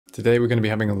Today we're going to be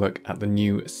having a look at the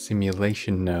new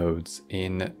simulation nodes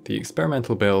in the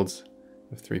experimental builds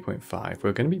of 3.5.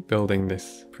 We're going to be building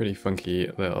this pretty funky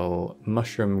little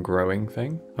mushroom growing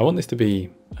thing. I want this to be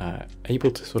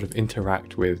able to sort of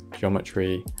interact with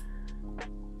geometry.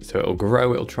 So it'll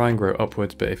grow, it'll try and grow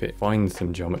upwards, but if it finds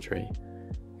some geometry,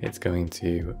 it's going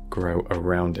to grow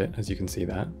around it, as you can see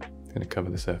that. It's going to cover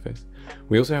the surface.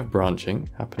 We also have branching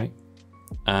happening.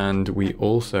 And we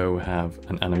also have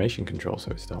an animation control,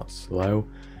 so it starts slow,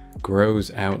 grows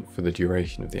out for the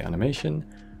duration of the animation,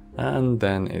 and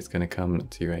then it's going to come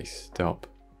to a stop.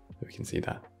 We can see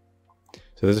that.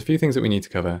 So there's a few things that we need to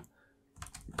cover,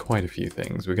 quite a few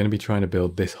things. We're going to be trying to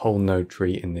build this whole node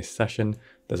tree in this session.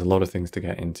 There's a lot of things to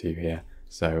get into here,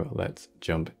 so let's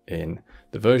jump in.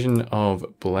 The version of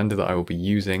Blender that I will be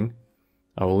using,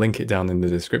 I will link it down in the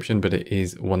description, but it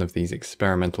is one of these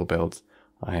experimental builds.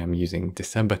 I am using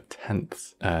December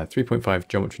 10th 3.5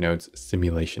 geometry nodes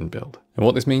simulation build. And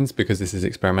what this means, because this is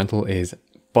experimental, is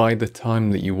by the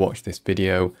time that you watch this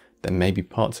video, there may be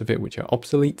parts of it which are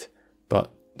obsolete,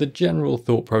 but the general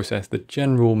thought process, the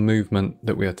general movement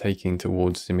that we are taking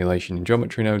towards simulation in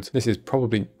geometry nodes, this is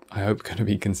probably, I hope, going to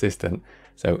be consistent.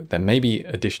 So there may be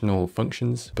additional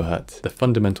functions, but the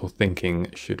fundamental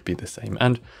thinking should be the same.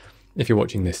 And if you're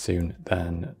watching this soon,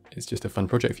 then it's just a fun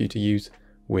project for you to use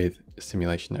with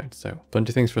simulation nodes. So a bunch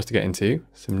of things for us to get into,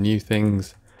 some new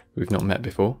things we've not met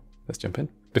before. Let's jump in.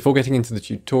 Before getting into the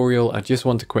tutorial, I just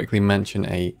want to quickly mention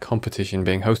a competition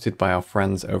being hosted by our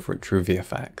friends over at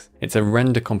TrueVFX. It's a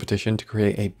render competition to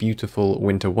create a beautiful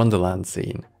winter wonderland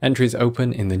scene. Entries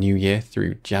open in the new year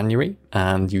through January,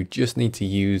 and you just need to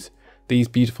use these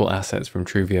beautiful assets from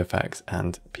TrueVFX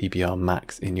and PBR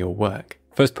Max in your work.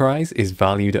 First prize is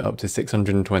valued at up to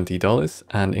 $620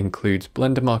 and includes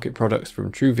Blender Market products from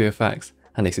TrueVFX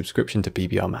and a subscription to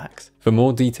PBR Max. For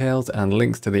more details and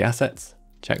links to the assets,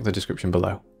 check the description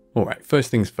below. Alright,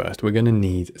 first things first, we're going to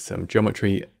need some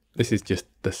geometry. This is just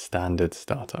the standard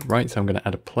startup, right? So I'm going to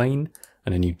add a plane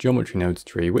and a new geometry nodes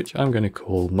tree, which I'm going to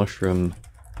call mushroom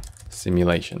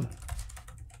simulation.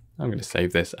 I'm going to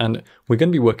save this, and we're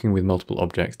going to be working with multiple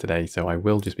objects today, so I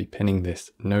will just be pinning this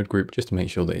node group just to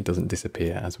make sure that it doesn't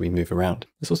disappear as we move around.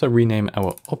 Let's also rename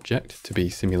our object to be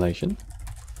simulation,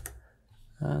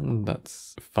 and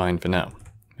that's fine for now.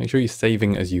 Make sure you're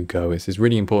saving as you go. This is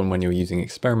really important when you're using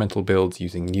experimental builds,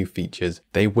 using new features.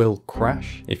 They will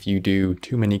crash if you do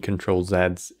too many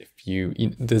Control-Zs.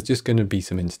 There's just going to be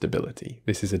some instability.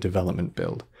 This is a development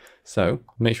build. So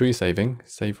make sure you're saving.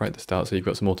 Save right at the start so you've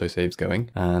got some autosaves going.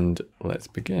 And let's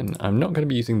begin. I'm not going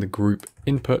to be using the group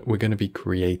input. We're going to be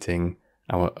creating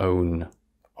our own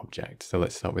object. So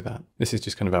let's start with that. This is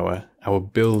just kind of our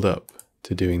build up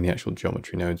to doing the actual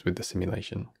geometry nodes with the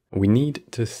simulation. We need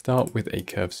to start with a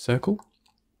curved circle,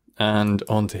 and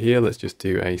onto here, let's just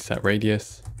do a set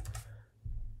radius.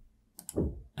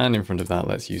 And in front of that,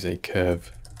 let's use a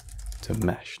curve to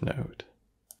mesh node.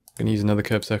 I'm going to use another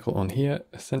curved circle on here.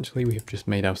 Essentially, we have just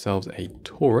made ourselves a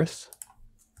torus.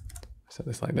 Set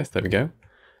this like this, there we go.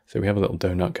 So we have a little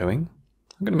donut going.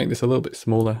 I'm going to make this a little bit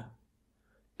smaller,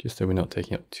 just so we're not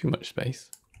taking up too much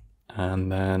space.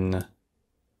 And then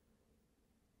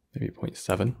maybe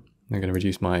 0.7. I'm going to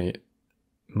reduce my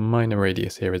minor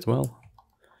radius here as well,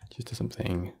 just to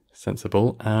something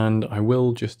sensible. And I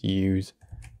will just use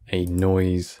a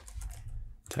noise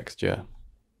texture.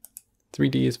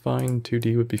 3D is fine,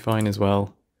 2D would be fine as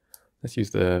well. Let's use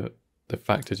the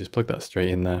factor, just plug that straight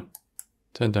in there.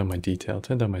 Turn down my detail,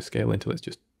 turn down my scale until it's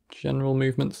just general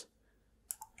movements.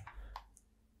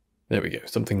 There we go,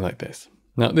 something like this.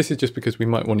 Now this is just because we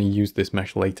might want to use this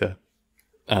mesh later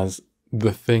as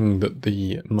the thing that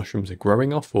the mushrooms are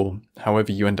growing off, or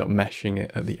however you end up meshing it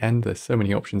at the end. There's so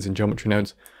many options in geometry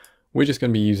nodes. We're just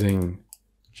going to be using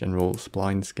general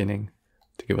spline skinning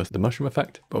to give us the mushroom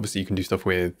effect. But obviously you can do stuff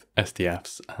with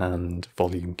SDFs and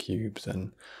volume cubes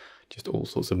and just all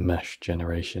sorts of mesh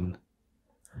generation.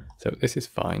 So this is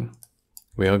fine.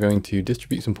 We are going to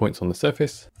distribute some points on the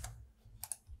surface,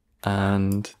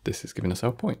 and this is giving us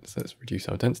our points. Let's reduce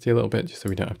our density a little bit just so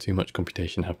we don't have too much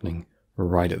computation happening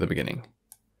right at the beginning.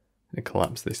 And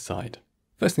collapse this side.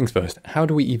 First things first, how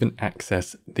do we even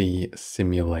access the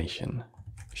simulation?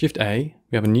 Shift A,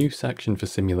 we have a new section for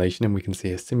simulation, and we can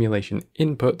see a simulation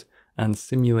input and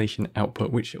simulation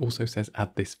output, which also says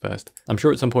add this first. I'm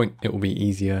sure at some point it will be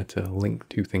easier to link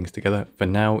two things together. For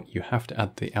now, you have to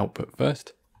add the output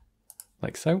first,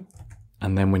 like so.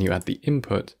 And then when you add the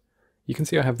input, you can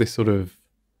see I have this sort of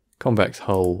convex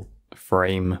hull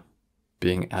frame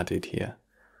being added here.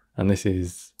 And this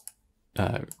is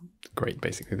great,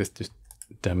 basically. This just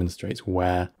demonstrates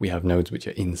where we have nodes which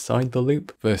are inside the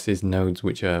loop versus nodes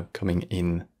which are coming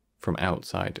in from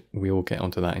outside. We will get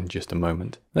onto that in just a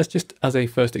moment. Let's just, as a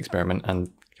first experiment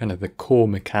and kind of the core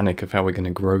mechanic of how we're going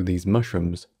to grow these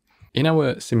mushrooms. In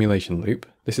our simulation loop,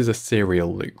 this is a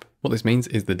serial loop. What this means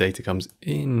is the data comes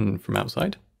in from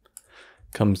outside,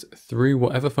 comes through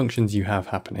whatever functions you have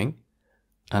happening,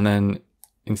 and then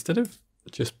instead of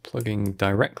just plugging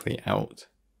directly out,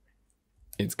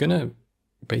 it's going to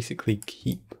basically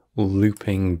keep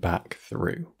looping back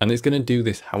through. And it's going to do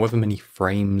this however many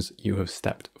frames you have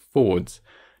stepped forwards,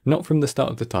 not from the start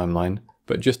of the timeline,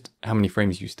 but just how many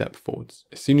frames you step forwards.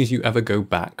 As soon as you ever go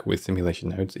back with simulation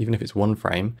nodes, even if it's one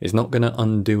frame, it's not going to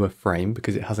undo a frame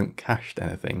because it hasn't cached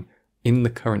anything. In the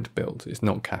current build, it's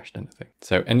not cached anything.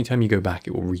 So anytime you go back,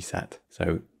 it will reset.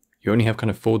 So you only have kind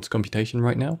of forwards computation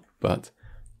right now, but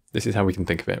this is how we can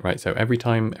think of it, right? So every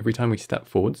time we step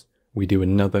forwards, we do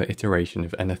another iteration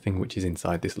of anything which is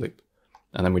inside this loop.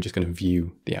 And then we're just going to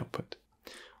view the output.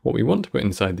 What we want to put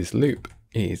inside this loop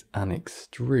is an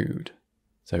extrude.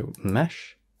 So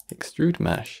mesh, extrude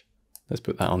mesh, let's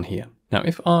put that on here. Now,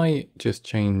 if I just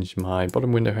change my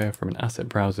bottom window here from an asset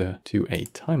browser to a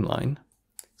timeline,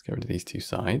 let's get rid of these two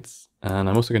sides. And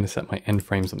I'm also going to set my end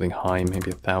frame something high,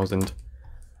 maybe 1000.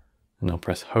 And I'll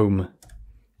press home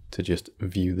to just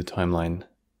view the timeline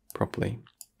properly.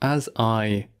 As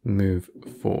I move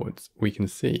forwards, we can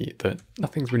see that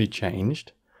nothing's really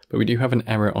changed, but we do have an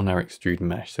error on our extrude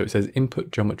mesh. So it says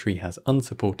input geometry has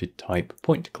unsupported type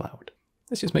point cloud.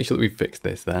 Let's just make sure that we've fixed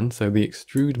this then. So the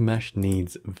extrude mesh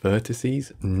needs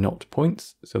vertices, not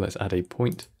points. So let's add a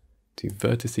point to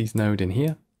vertices node in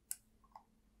here.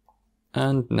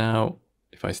 And now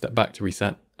if I step back to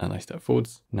reset and I step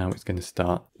forwards, now it's going to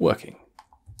start working.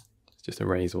 Let's just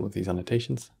erase all of these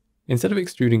annotations. Instead of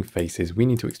extruding faces, we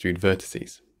need to extrude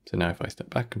vertices. So now if I step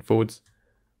back and forwards,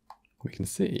 we can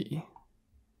see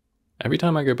every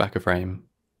time I go back a frame,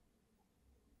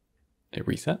 it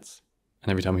resets. And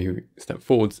every time we step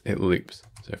forwards, it loops.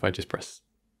 So if I just press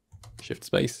Shift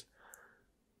Space,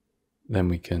 then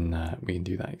we can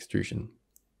do that extrusion.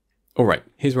 All right,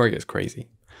 here's where it gets crazy.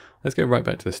 Let's go right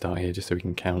back to the start here, just so we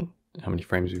can count how many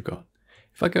frames we've got.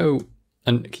 If I go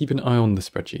and keep an eye on the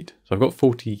spreadsheet, so I've got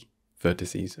 40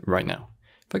 vertices right now.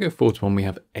 If I go forwards one, we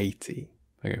have 80.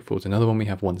 If I go forwards another one, we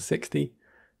have 160,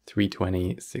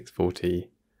 320,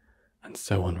 640, and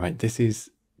so on, right? This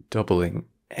is doubling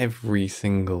every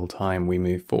single time we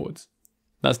move forwards.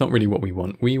 That's not really what we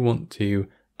want. We want to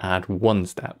add one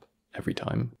step every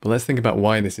time. But let's think about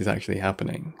why this is actually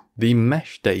happening. The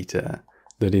mesh data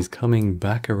that is coming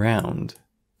back around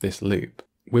this loop,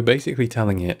 we're basically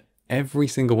telling it every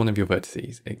single one of your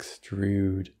vertices,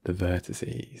 extrude the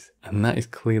vertices. And that is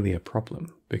clearly a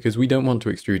problem because we don't want to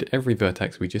extrude every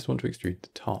vertex. We just want to extrude the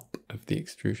top of the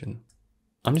extrusion.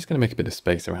 I'm just going to make a bit of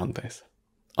space around this.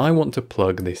 I want to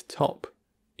plug this top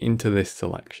into this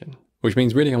selection, which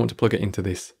means really I want to plug it into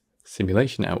this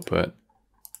simulation output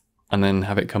and then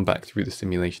have it come back through the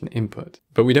simulation input.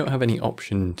 But we don't have any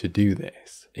option to do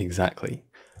this exactly.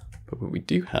 But what we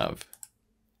do have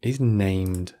is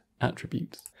named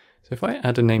attributes. So if I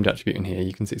add a named attribute in here,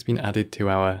 you can see it's been added to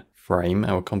our frame,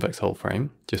 our convex hull frame,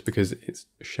 just because it's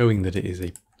showing that it is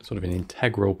a sort of an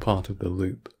integral part of the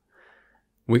loop.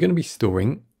 We're going to be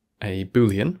storing a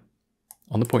Boolean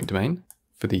on the point domain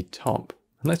for the top.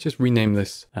 And let's just rename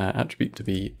this attribute to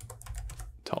be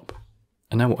top.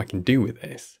 And now what I can do with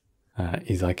this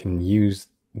is I can use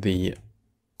the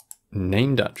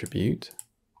named attribute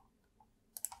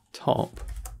top,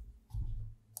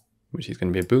 which is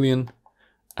going to be a Boolean,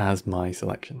 as my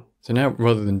selection. So now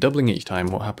rather than doubling each time,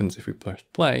 what happens if we press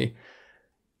play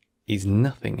is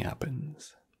nothing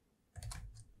happens.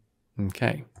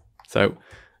 Okay, so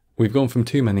we've gone from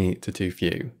too many to too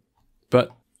few,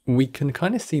 but we can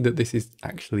kind of see that this is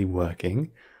actually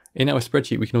working. In our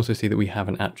spreadsheet, we can also see that we have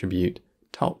an attribute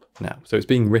top now. So it's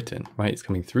being written, right? It's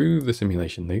coming through the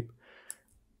simulation loop.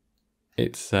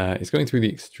 It's going through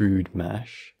the extrude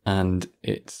mesh and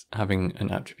it's having an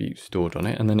attribute stored on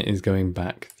it, and then it is going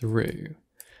back through.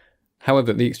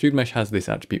 However, the extrude mesh has this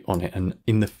attribute on it, and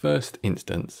in the first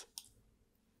instance,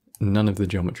 none of the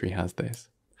geometry has this.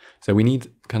 So we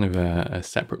need kind of a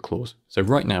separate clause. So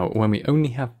right now, when we only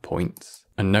have points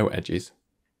and no edges,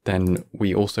 then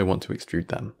we also want to extrude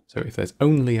them. So if there's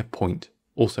only a point,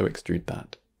 also extrude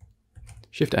that.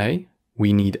 Shift A,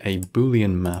 we need a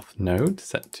Boolean math node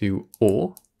set to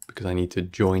OR, because I need to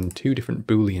join two different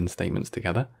Boolean statements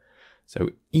together. So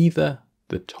either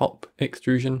the top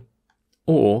extrusion,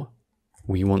 or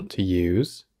we want to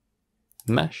use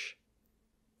mesh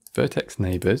vertex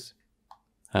neighbors.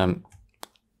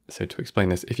 So to explain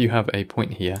this, if you have a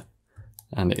point here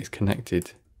and it is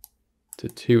connected to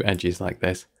two edges like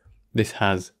this, this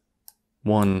has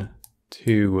 1,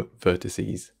 2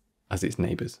 vertices as its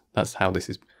neighbors. That's how this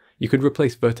is. You could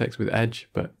replace vertex with edge,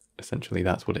 but essentially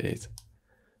that's what it is.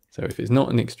 So if it's not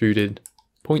an extruded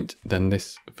point, then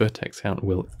this vertex count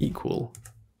will equal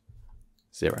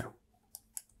 0.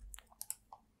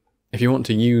 If you want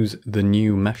to use the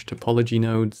new mesh topology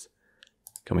nodes,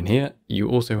 come in here. You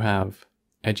also have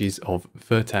edges of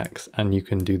vertex, and you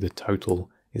can do the total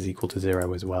is equal to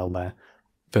 0 as well there.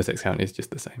 Vertex count is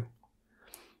just the same.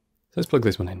 So let's plug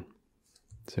this one in.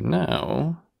 So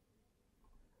now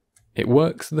it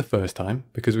works the first time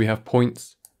because we have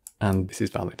points and this is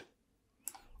valid.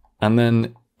 And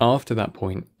then after that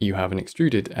point, you have an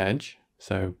extruded edge.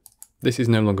 So this is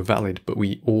no longer valid, but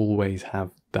we always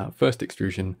have that first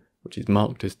extrusion, which is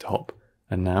marked as top.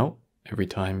 And now every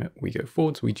time we go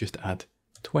forwards, we just add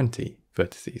 20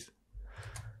 vertices.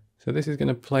 So this is going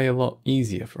to play a lot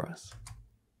easier for us.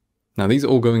 Now these are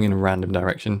all going in a random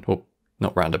direction, or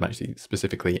not random actually,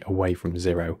 specifically away from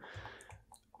 0.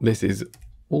 This is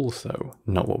also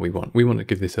not what we want. We want to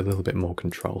give this a little bit more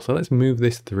control. So let's move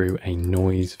this through a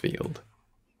noise field.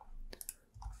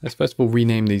 Let's first of all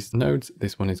rename these nodes.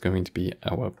 This one is going to be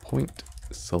our point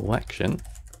selection.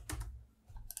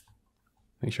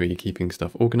 Make sure you're keeping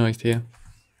stuff organized here.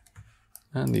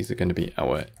 And these are going to be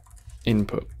our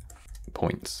input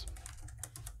points.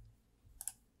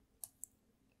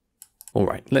 All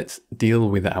right, let's deal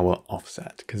with our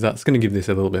offset because that's going to give this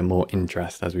a little bit more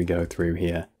interest as we go through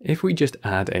here. If we just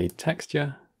add a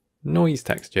texture, noise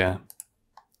texture,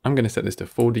 I'm going to set this to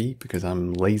 4D because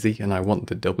I'm lazy and I want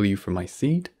the W for my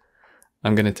seed.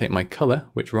 I'm going to take my color,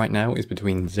 which right now is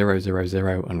between 000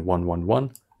 and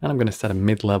 111, and I'm going to set a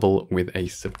mid-level with a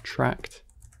subtract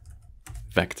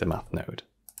vector math node.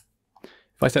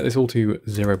 If I set this all to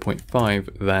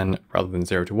 0.5, then rather than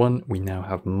 0 to 1, we now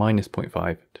have minus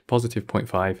 0.5 to positive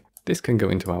 0.5. This can go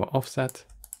into our offset.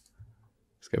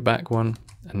 Let's go back one.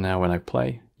 And now when I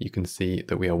play, you can see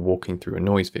that we are walking through a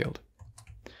noise field.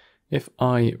 If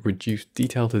I reduce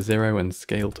detail to 0 and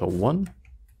scale to 1,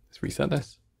 let's reset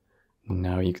this.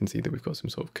 Now you can see that we've got some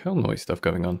sort of curl noise stuff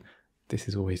going on. This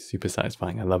is always super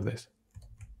satisfying. I love this.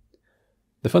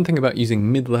 The fun thing about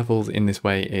using mid-levels in this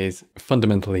way is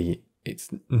fundamentally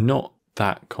it's not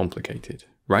that complicated,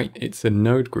 right? It's a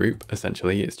node group,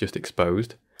 essentially. It's just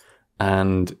exposed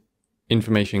and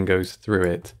information goes through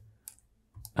it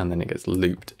and then it gets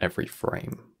looped every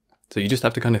frame. So you just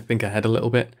have to kind of think ahead a little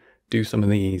bit, do some of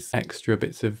these extra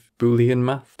bits of Boolean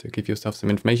math to give yourself some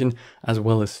information, as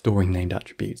well as storing named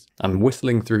attributes. I'm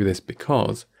whistling through this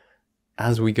because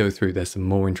as we go through, there's some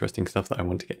more interesting stuff that I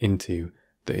want to get into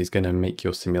that is going to make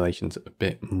your simulations a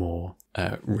bit more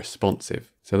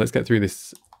responsive. So let's get through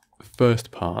this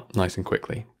first part nice and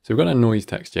quickly. So we've got a noise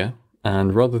texture,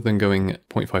 and rather than going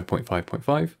 0.5, 0.5,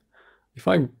 0.5, if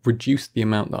I reduce the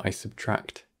amount that I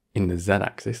subtract in the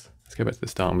z-axis, let's go back to the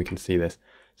start and we can see this.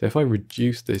 So if I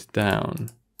reduce this down,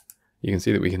 you can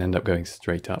see that we can end up going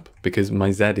straight up because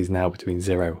my z is now between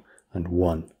 0 and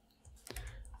 1.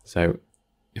 So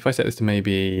if I set this to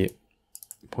maybe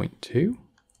 0.2,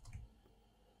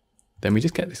 then we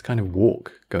just get this kind of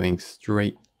walk going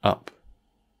straight up.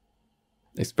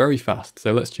 It's very fast.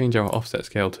 So let's change our offset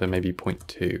scale to maybe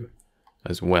 0.2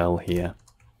 as well here.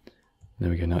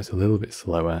 There we go. Now it's a little bit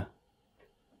slower.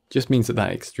 Just means that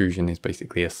that extrusion is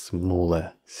basically a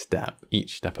smaller step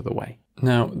each step of the way.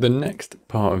 Now, the next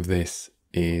part of this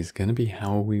is going to be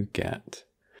how we get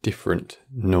different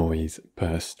noise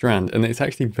per strand. And it's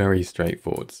actually very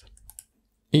straightforward.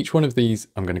 Each one of these,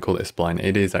 I'm going to call it a spline.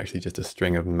 It is actually just a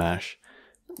string of mesh.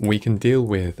 We can deal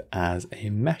with as a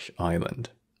mesh island.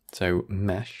 So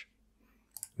mesh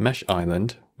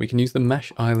island, we can use the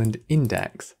mesh island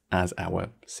index as our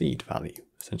seed value,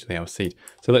 essentially our seed.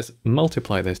 So let's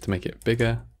multiply this to make it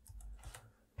bigger,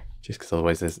 just because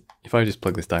otherwise there's, if I just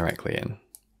plug this directly in,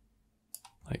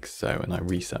 like so, and I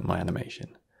reset my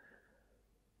animation,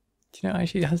 you know,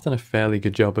 actually it has done a fairly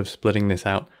good job of splitting this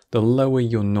out. The lower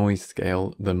your noise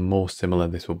scale, the more similar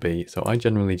this will be. So I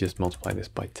generally just multiply this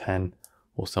by 10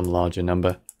 or some larger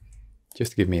number,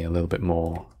 just to give me a little bit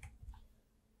more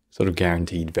sort of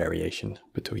guaranteed variation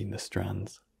between the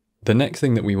strands. The next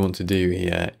thing that we want to do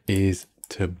here is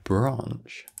to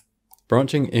branch.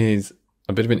 Branching is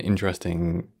a bit of an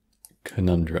interesting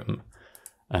conundrum,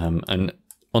 and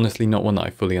honestly not one that I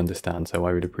fully understand, so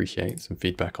I would appreciate some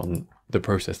feedback on the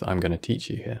process that I'm going to teach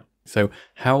you here. So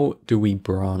how do we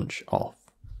branch off?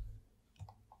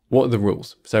 What are the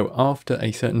rules? So after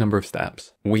a certain number of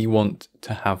steps, we want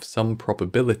to have some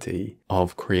probability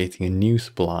of creating a new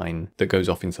spline that goes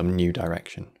off in some new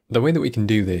direction. The way that we can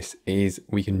do this is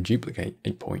we can duplicate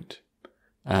a point.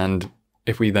 And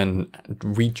if we then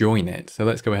rejoin it, so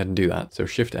let's go ahead and do that. So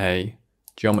Shift A,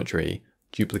 geometry,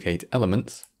 duplicate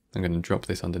elements. I'm going to drop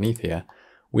this underneath here.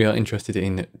 We are interested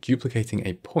in duplicating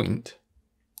a point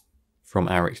from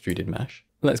our extruded mesh.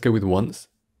 Let's go with once.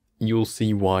 You'll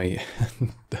see why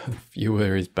the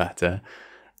fewer is better.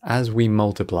 As we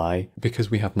multiply, because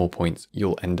we have more points,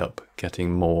 you'll end up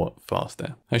getting more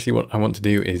faster. Actually, what I want to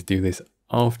do is do this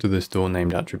after the store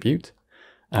named attribute,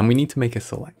 and we need to make a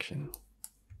selection.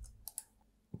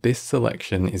 This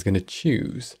selection is going to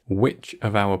choose which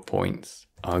of our points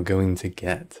are going to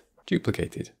get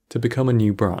duplicated to become a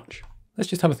new branch. Let's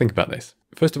just have a think about this.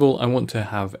 First of all, I want to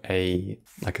have a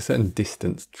certain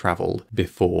distance traveled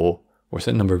before, or a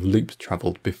certain number of loops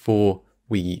traveled before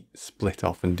we split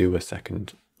off and do a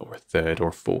second or a third or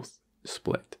a fourth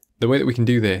split. The way that we can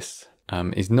do this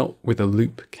is not with a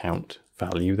loop count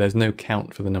value. There's no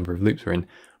count for the number of loops we're in,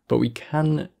 but we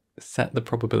can set the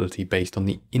probability based on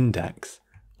the index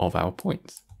of our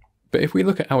points. But if we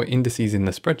look at our indices in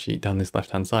the spreadsheet down this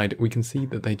left-hand side, we can see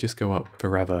that they just go up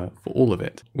forever for all of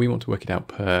it. We want to work it out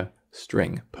per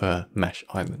string, per mesh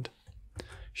island.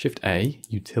 Shift A,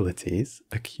 utilities,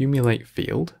 accumulate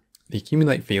field. The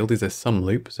accumulate field is a sum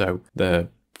loop, so the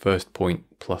first point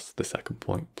plus the second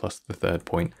point plus the third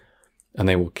point, and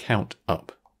they will count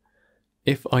up.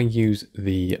 If I use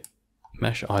the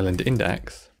mesh island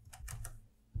index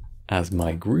as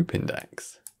my group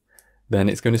index, then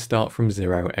it's going to start from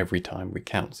 0 every time we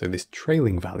count. So this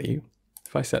trailing value,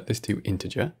 if I set this to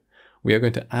integer, we are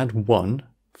going to add 1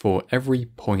 for every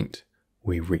point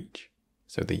we reach.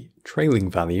 So the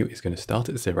trailing value is going to start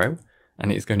at 0,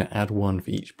 and it's going to add 1 for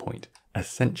each point,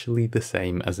 essentially the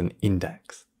same as an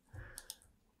index.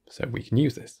 So we can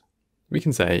use this. We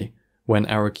can say when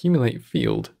our accumulate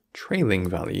field trailing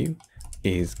value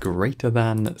is greater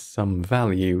than some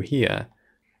value here,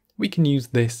 we can use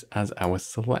this as our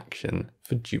selection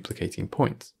for duplicating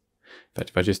points. In fact,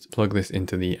 if I just plug this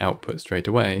into the output straight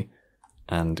away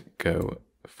and go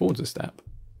forwards a step,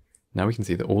 now we can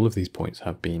see that all of these points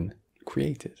have been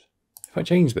created. If I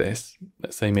change this,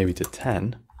 let's say maybe to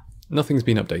 10, nothing's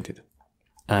been updated.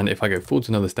 And if I go forwards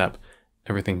another step,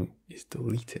 everything is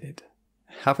deleted.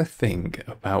 Have a think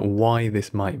about why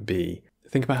this might be.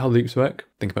 Think about how loops work,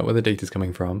 think about where the data is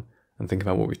coming from, and think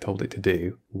about what we've told it to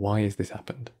do. Why has this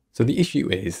happened? So the issue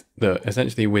is that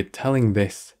essentially we're telling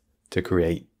this to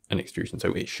create an extrusion.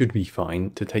 So it should be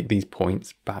fine to take these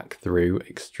points back through,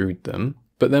 extrude them.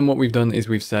 But then what we've done is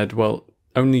we've said, well,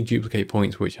 only duplicate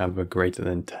points which have a greater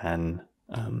than 10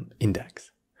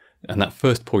 index. And that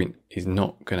first point is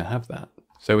not going to have that.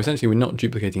 So essentially we're not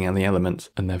duplicating any elements,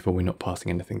 and therefore we're not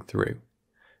passing anything through.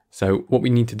 So what we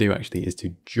need to do actually is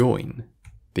to join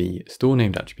the store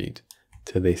named attribute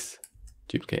to this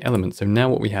duplicate element. So now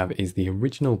what we have is the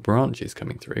original branches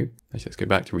coming through. Let's go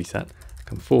back to reset,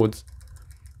 come forwards.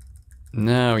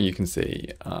 Now you can see,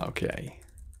 okay,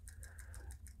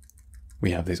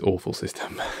 we have this awful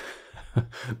system,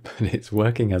 but it's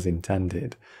working as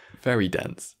intended. Very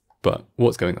dense, but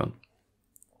what's going on?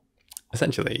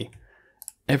 Essentially,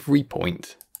 every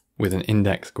point with an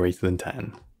index greater than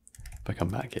 10, if I come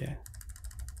back here,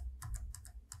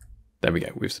 there we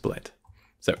go, we've split.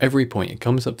 So every point, it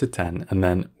comes up to 10, and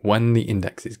then when the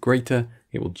index is greater,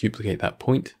 it will duplicate that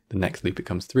point. The next loop it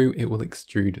comes through, it will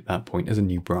extrude that point as a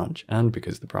new branch. And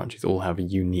because the branches all have a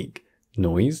unique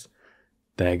noise,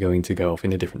 they're going to go off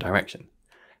in a different direction.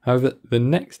 However, the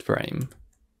next frame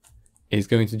is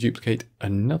going to duplicate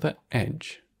another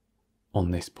edge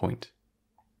on this point.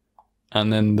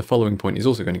 And then the following point is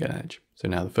also going to get an edge. So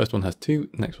now the first one has 2,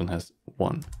 the next one has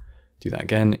 1. Do that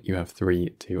again, you have 3,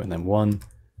 2, and then 1.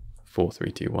 4,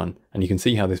 3, 2, 1. And you can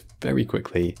see how this very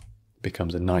quickly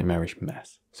becomes a nightmarish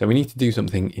mess. So we need to do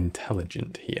something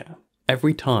intelligent here.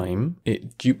 Every time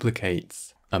it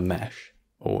duplicates a mesh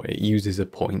or it uses a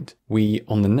point, we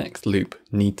on the next loop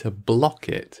need to block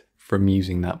it from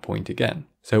using that point again.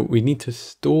 So we need to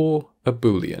store a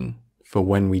Boolean for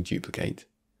when we duplicate.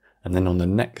 And then on the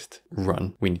next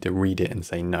run, we need to read it and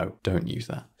say, no, don't use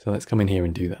that. So let's come in here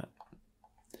and do that.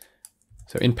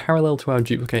 So in parallel to our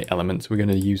duplicate elements, we're going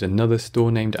to use another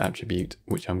store named attribute,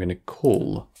 which I'm going to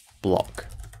call block.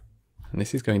 And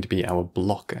this is going to be our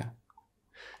blocker.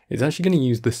 It's actually going to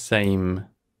use the same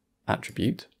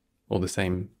attribute, or the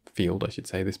same field, I should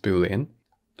say, this Boolean.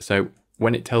 So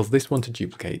when it tells this one to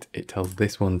duplicate, it tells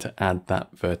this one to add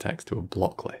that vertex to a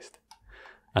block list.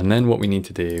 And then what we need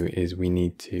to do is we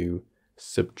need to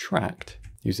subtract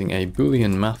using a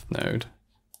Boolean math node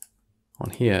on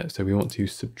here. So we want to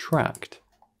subtract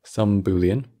some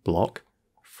Boolean block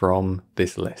from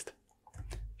this list.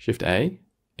 Shift A,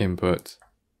 input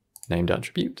named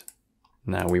attribute.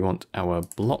 Now we want our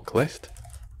block list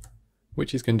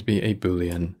which is going to be a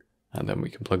Boolean. And then we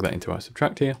can plug that into our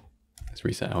subtract here. Let's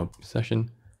reset our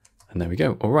session. And there we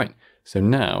go. All right. So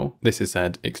now this is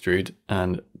said extrude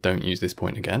and don't use this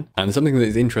point again. And something that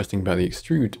is interesting about the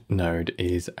extrude node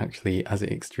is actually as it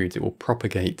extrudes, it will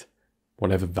propagate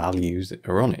whatever values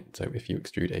are on it. So if you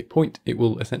extrude a point, it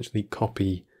will essentially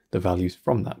copy the values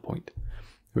from that point,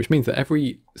 which means that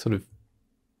every sort of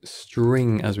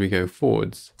string as we go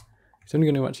forwards, it's only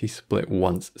going to actually split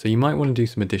once. So you might want to do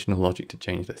some additional logic to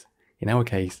change this. In our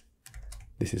case,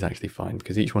 this is actually fine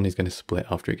because each one is going to split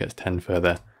after it gets 10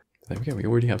 further. There we go, we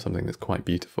already have something that's quite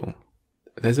beautiful.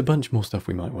 There's a bunch more stuff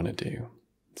we might want to do.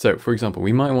 So for example,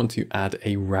 we might want to add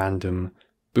a random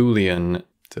Boolean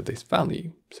to this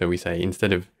value. So we say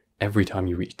instead of every time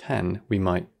you reach 10, we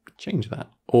might change that.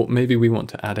 Or maybe we want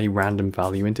to add a random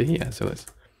value into here. So let's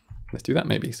do that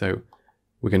maybe. So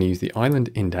we're going to use the island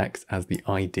index as the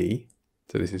ID.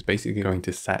 So this is basically going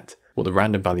to set what the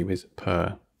random value is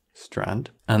per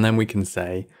strand. And then we can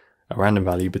say a random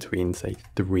value between say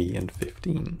 3 and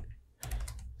 15.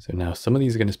 So now some of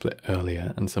these are going to split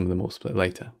earlier and some of them will split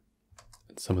later.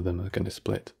 And some of them are going to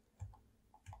split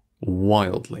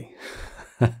wildly.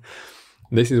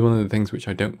 This is one of the things which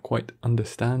I don't quite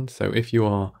understand. So if you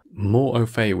are more au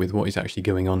fait with what is actually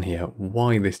going on here,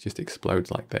 why this just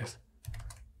explodes like this,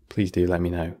 please do let me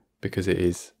know, because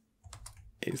it's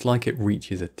like it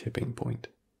reaches a tipping point.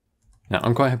 Now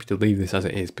I'm quite happy to leave this as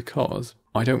it is because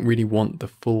I don't really want the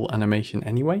full animation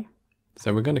anyway.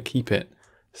 So we're going to keep it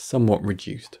somewhat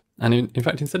reduced. And in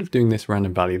fact, instead of doing this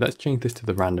random value, let's change this to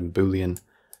the random Boolean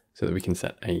so that we can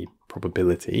set a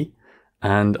probability.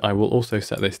 And I will also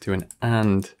set this to an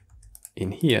and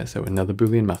in here. So another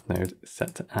Boolean math node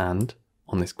set to and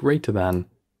on this greater than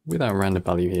with our random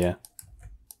value here.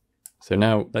 So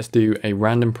now let's do a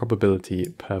random probability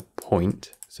per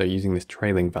point. So using this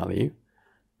trailing value,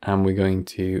 and we're going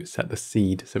to set the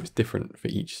seed. So it's different for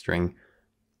each string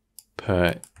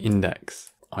per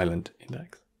index, island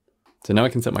index. So now I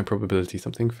can set my probability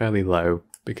something fairly low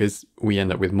because we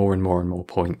end up with more and more and more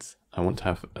points. I want to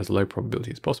have as low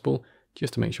probability as possible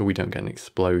just to make sure we don't get an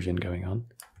explosion going on.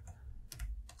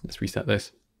 Let's reset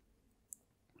this.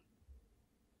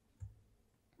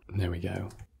 There we go.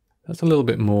 That's a little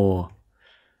bit more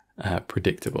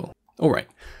predictable. All right,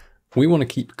 we want to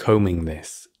keep combing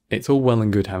this. It's all well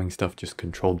and good having stuff just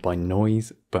controlled by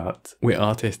noise, but we're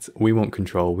artists, we want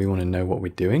control, we want to know what we're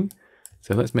doing.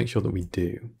 So let's make sure that we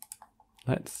do.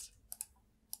 Let's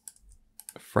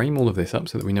frame all of this up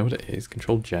so that we know what it is.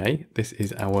 Control J, this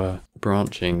is our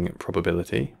branching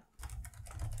probability.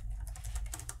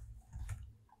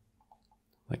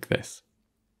 Like this.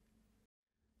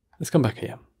 Let's come back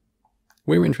here.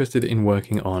 We're interested in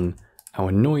working on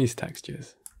our noise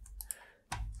textures.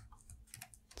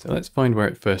 So let's find where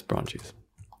it first branches.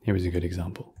 Here is a good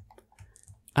example.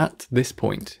 At this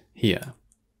point here,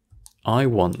 I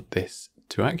want this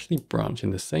to actually branch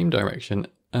in the same direction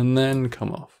and then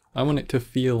come off. I want it to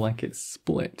feel like it's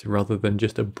split rather than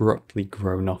just abruptly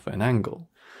grown off at an angle.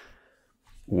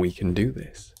 We can do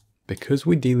this because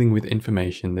we're dealing with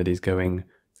information that is going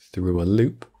through a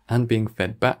loop and being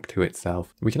fed back to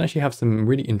itself. We can actually have some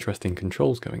really interesting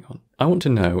controls going on. I want to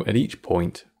know at each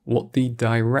point what the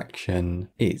direction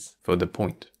is for the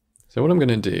point. So what I'm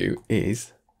going to do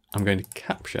is I'm going to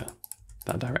capture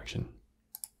that direction.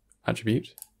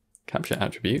 Attribute, capture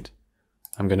attribute.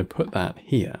 I'm going to put that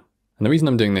here. And the reason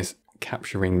I'm doing this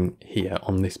capturing here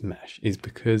on this mesh is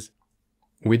because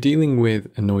we're dealing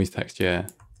with a noise texture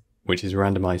which is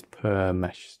randomized per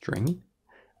mesh string.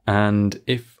 And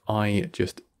if I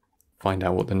just find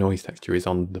out what the noise texture is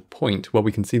on the point, well,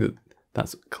 we can see that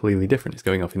that's clearly different. It's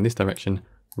going off in this direction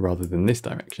rather than this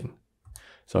direction.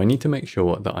 So I need to make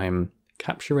sure that I'm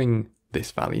capturing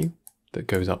this value that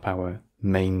goes up our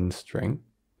main string,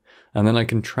 and then I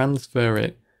can transfer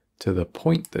it to the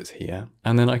point that's here,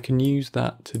 and then I can use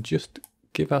that to just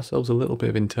give ourselves a little bit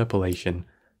of interpolation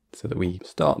so that we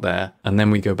start there and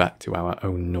then we go back to our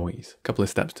own noise. A couple of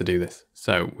steps to do this.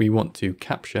 So we want to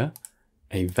capture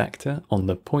a vector on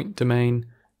the point domain.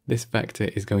 This vector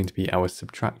is going to be our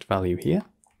subtract value here.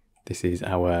 This is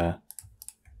our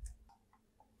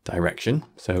direction.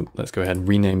 So let's go ahead and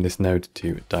rename this node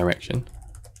to direction.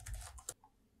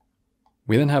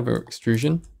 We then have our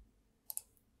extrusion.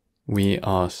 We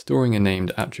are storing a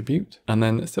named attribute, and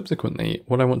then subsequently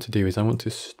what I want to do is I want to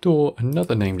store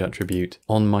another named attribute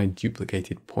on my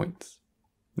duplicated points.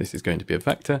 This is going to be a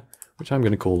vector, which I'm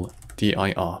going to call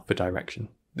dir for direction.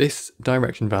 This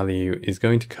direction value is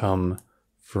going to come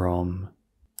from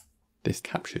this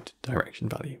captured direction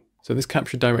value. So this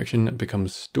captured direction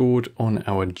becomes stored on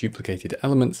our duplicated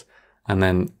elements, and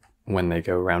then when they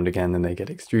go around again and they get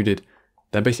extruded,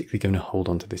 they're basically going to hold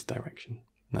on to this direction.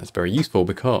 And that's very useful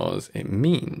because it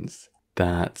means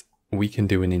that we can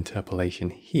do an interpolation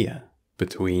here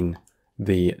between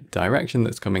the direction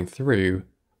that's coming through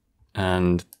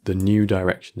and the new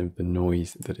direction of the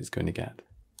noise that it's going to get.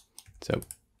 So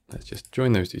let's just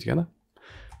join those two together.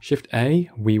 Shift A,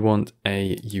 we want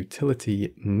a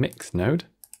utility mix node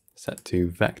set to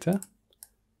vector,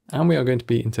 and we are going to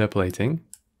be interpolating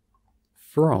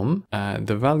from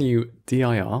the value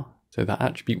dir, so that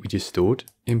attribute we just stored,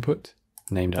 input,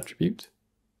 named attribute,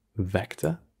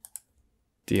 vector,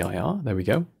 dir, there we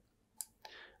go.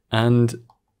 And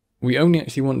we only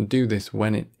actually want to do this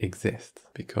when it exists,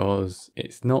 because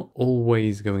it's not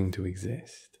always going to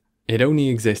exist. It only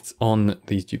exists on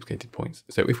these duplicated points.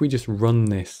 So if we just run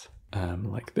this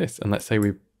like this, and let's say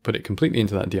we put it completely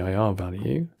into that dir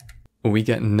value, we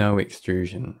get no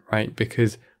extrusion, right?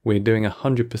 Because we're doing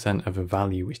 100% of a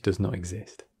value which does not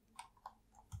exist.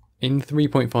 In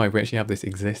 3.5, we actually have this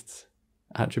exists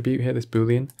attribute here, this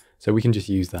Boolean, so we can just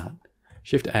use that.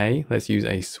 Shift A, let's use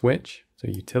a switch, so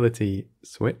utility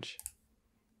switch.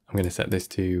 I'm going to set this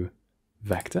to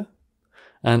vector,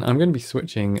 and I'm going to be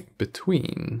switching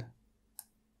between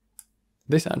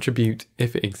this attribute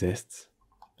if it exists,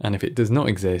 and if it does not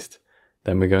exist,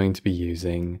 then we're going to be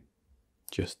using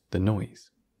just the noise.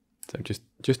 So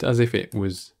just as if it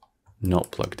was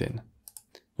not plugged in.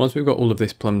 Once we've got all of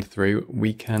this plumbed through,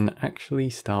 we can actually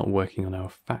start working on our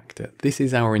factor. This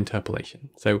is our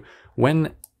interpolation. So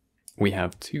when we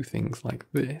have two things like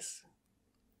this,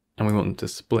 and we want them to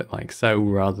split like so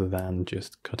rather than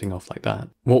just cutting off like that,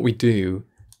 what we do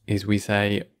is we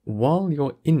say, while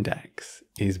your index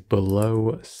is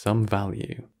below some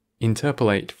value,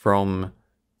 interpolate from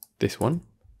this one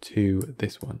to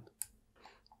this one.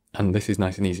 And this is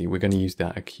nice and easy. We're going to use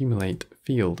that accumulate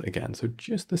field again. So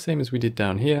just the same as we did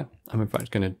down here, I'm in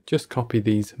fact going to just copy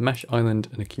these mesh island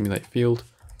and accumulate field.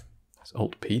 That's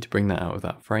Alt P to bring that out of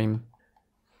that frame.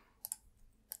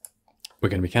 We're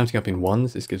going to be counting up in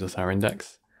ones. This gives us our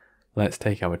index. Let's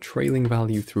take our trailing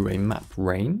value through a map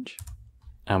range.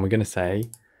 And we're going to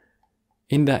say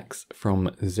index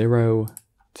from 0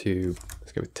 to,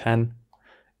 let's go with 10,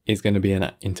 is going to be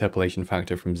an interpolation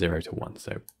factor from 0 to 1.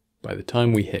 So by the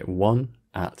time we hit 1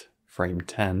 at frame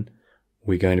 10,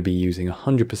 we're going to be using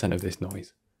 100% of this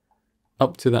noise.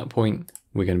 Up to that point,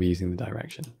 we're going to be using the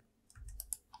direction.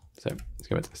 So let's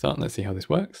go back to the start and let's see how this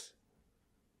works.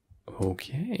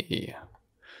 Okay.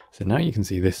 So now you can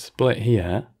see this split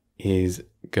here is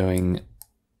going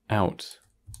out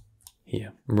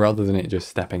here. Rather than it just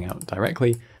stepping out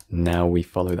directly, now we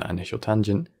follow that initial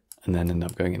tangent and then end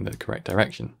up going in the correct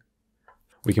direction.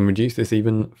 We can reduce this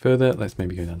even further. Let's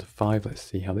maybe go down to 5. Let's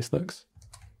see how this looks.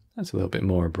 That's a little bit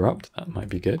more abrupt. That might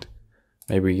be good.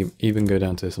 Maybe we can even go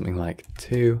down to something like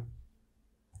 2.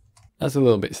 That's a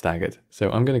little bit staggered.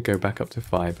 So I'm going to go back up to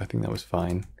 5. I think that was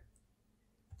fine.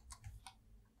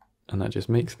 And that just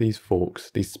makes these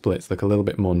forks, these splits, look a little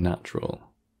bit more natural.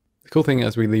 The cool thing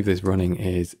as we leave this running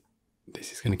is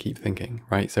this is going to keep thinking,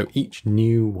 right? So each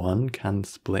new one can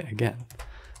split again.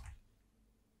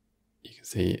 You can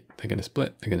see they're going to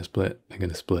split, they're going to split, they're going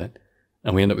to split.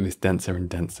 And we end up with this denser and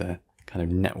denser kind of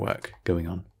network going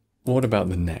on. What about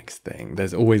the next thing?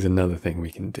 There's always another thing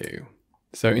we can do.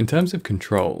 So in terms of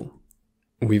control,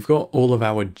 we've got all of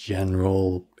our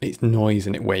general, it's noise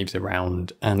and it waves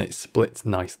around and it splits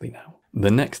nicely now.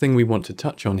 The next thing we want to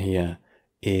touch on here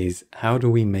is how do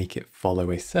we make it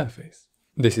follow a surface?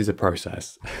 This is a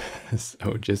process,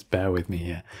 so just bear with me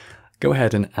here. Go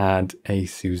ahead and add a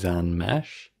Suzanne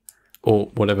mesh, or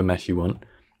whatever mesh you want.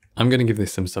 I'm going to give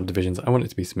this some subdivisions. I want it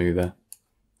to be smoother.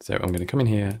 So I'm going to come in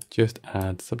here, just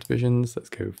add subdivisions. Let's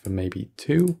go for maybe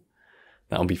 2.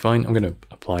 That'll be fine. I'm going to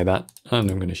apply that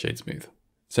and I'm going to shade smooth.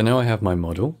 So now I have my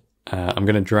model. I'm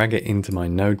going to drag it into my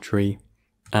node tree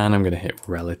and I'm going to hit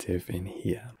relative in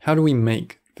here. How do we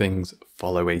make things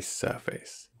follow a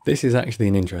surface? This is actually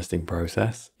an interesting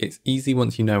process. It's easy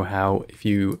once you know how. If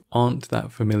you aren't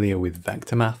that familiar with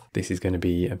vector math, this is going to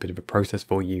be a bit of a process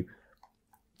for you.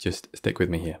 Just stick with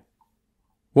me here.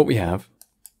 What we have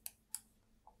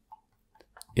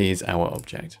is our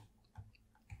object.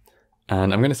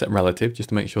 And I'm going to set relative just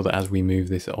to make sure that as we move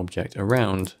this object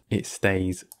around, it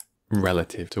stays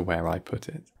relative to where I put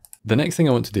it. The next thing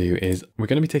I want to do is we're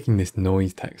going to be taking this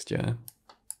noise texture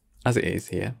as it is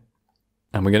here,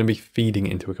 and we're going to be feeding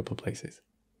it into a couple of places.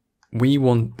 We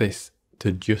want this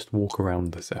to just walk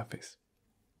around the surface.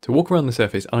 To walk around the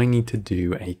surface, I need to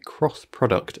do a cross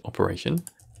product operation,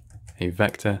 a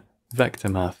vector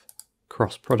math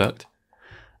cross product,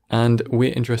 and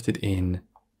we're interested in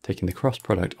taking the cross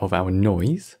product of our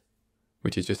noise,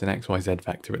 which is just an XYZ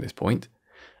vector at this point,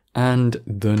 and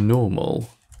the normal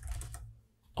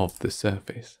of the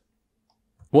surface.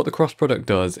 What the cross product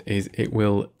does is it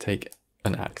will take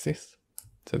an axis.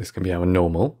 So this can be our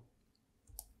normal.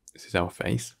 This is our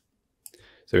face.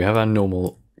 So we have our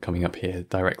normal coming up here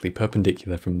directly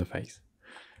perpendicular from the face.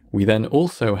 We then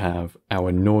also have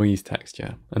our noise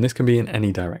texture, and this can be in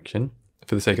any direction.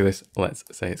 For the sake of this, let's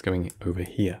say it's going over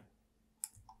here.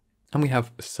 And we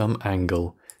have some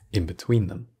angle in between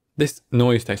them. This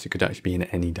noise texture could actually be in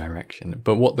any direction,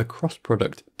 but what the cross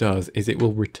product does is it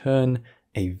will return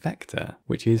a vector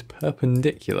which is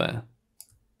perpendicular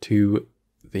to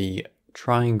the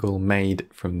triangle made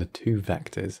from the two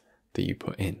vectors that you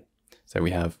put in. So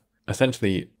we have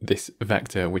essentially this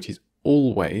vector which is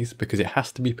always, because it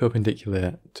has to be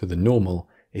perpendicular to the normal,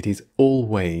 it is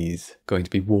always going to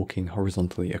be walking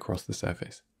horizontally across the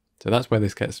surface. So that's where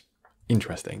this gets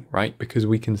interesting, right? Because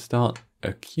we can start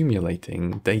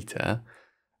accumulating data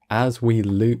as we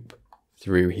loop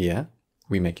through here.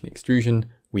 We make an extrusion,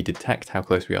 we detect how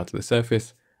close we are to the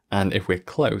surface, and if we're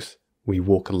close, we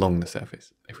walk along the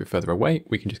surface. If we're further away,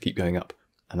 we can just keep going up.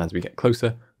 And as we get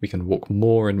closer, we can walk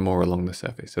more and more along the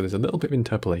surface. So there's a little bit of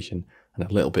interpolation and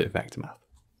a little bit of vector math.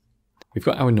 We've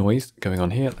got our noise going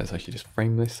on here. Let's actually just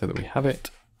frame this so that we have it.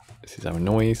 This is our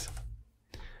noise.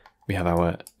 We have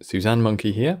our Suzanne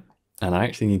monkey here, and I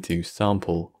actually need to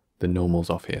sample the normals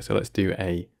off here. So let's do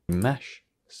a mesh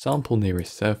sample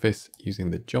nearest surface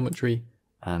using the geometry,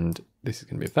 and this is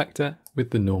going to be a vector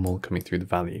with the normal coming through the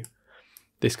value.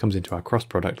 This comes into our cross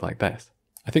product like this.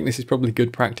 I think this is probably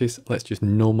good practice. Let's just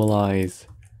normalize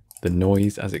the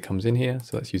noise as it comes in here.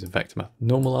 So let's use a vector math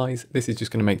normalize. This is just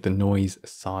going to make the noise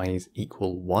size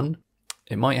equal 1.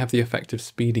 It might have the effect of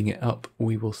speeding it up.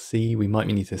 We will see. We might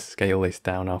need to scale this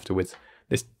down afterwards.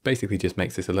 This basically just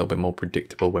makes this a little bit more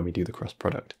predictable when we do the cross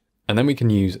product. And then we can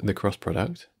use the cross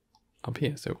product up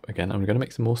here. So again, I'm going to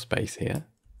make some more space here.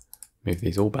 Move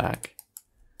these all back.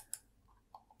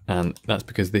 And that's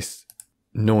because this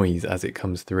noise as it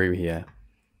comes through here,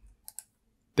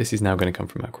 this is now going to come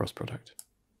from our cross product.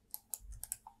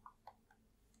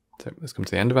 So let's come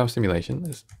to the end of our simulation.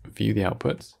 Let's view the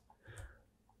outputs.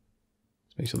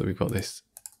 Let's make sure that we've got this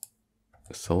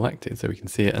selected so we can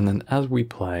see it. And then as we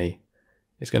play,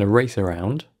 it's going to race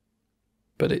around,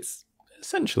 but it's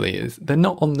essentially, they're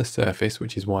not on the surface,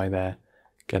 which is why they're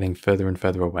getting further and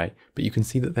further away. But you can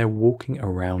see that they're walking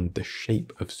around the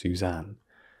shape of Suzanne.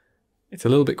 It's a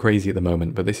little bit crazy at the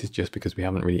moment, but this is just because we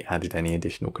haven't really added any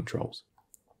additional controls.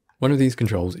 One of these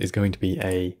controls is going to be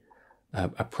a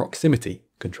proximity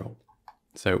control.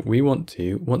 So we want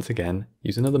to, once again,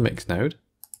 use another mix node,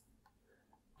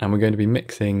 and we're going to be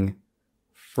mixing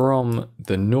from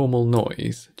the normal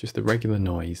noise, just the regular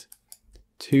noise,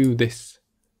 to this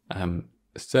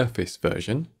surface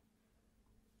version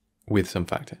with some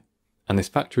factor. And this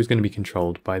factor is going to be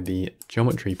controlled by the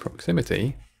geometry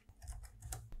proximity,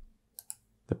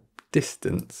 the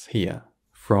distance here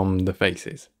from the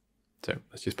faces. So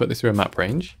let's just put this through a map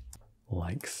range,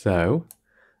 like so.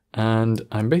 And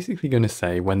I'm basically going to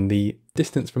say when the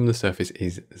distance from the surface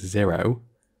is 0,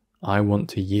 I want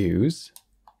to use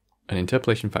an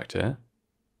interpolation factor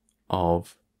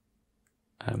of,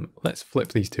 let's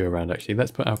flip these two around actually.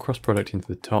 Let's put our cross product into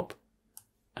the top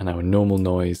and our normal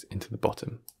noise into the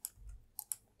bottom.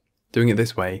 Doing it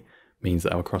this way means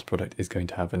that our cross product is going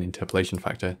to have an interpolation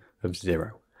factor of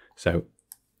 0. So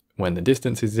when the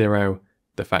distance is 0,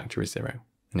 the factor is 0,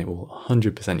 and it will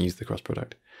 100% use the cross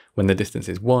product. When the distance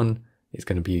is 1, it's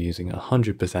going to be using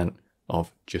 100%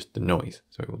 of just the noise.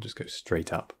 So it will just go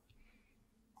straight up.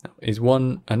 Now, is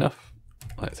 1 enough?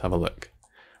 Let's have a look.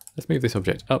 Let's move this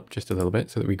object up just a little bit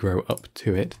so that we grow up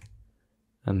to it.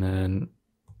 And then,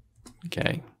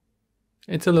 okay.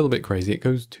 It's a little bit crazy. It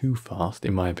goes too fast,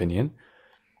 in my opinion.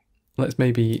 Let's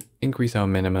maybe increase our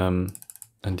minimum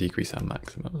and decrease our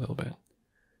maximum a little bit.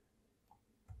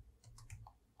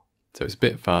 So it's a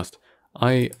bit fast.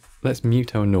 Let's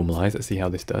mute our normalize. Let's see how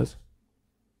this does.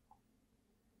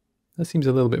 That seems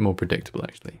a little bit more predictable,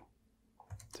 actually.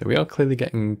 So we are clearly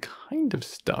getting kind of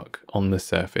stuck on the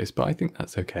surface, but I think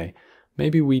that's okay.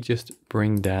 Maybe we just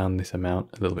bring down this amount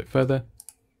a little bit further.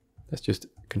 Let's just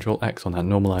Control X on that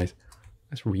normalize.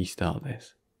 Let's restart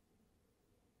this.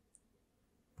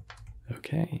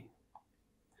 Okay.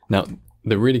 Now,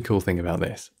 the really cool thing about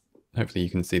this, hopefully you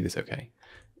can see this okay,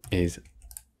 is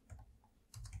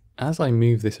as I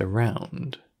move this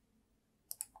around,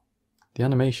 the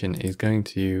animation is going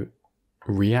to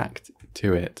react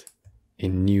to it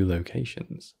in new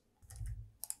locations.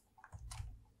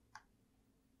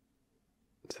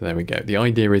 So there we go. The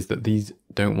idea is that these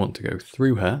don't want to go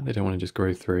through her. They don't want to just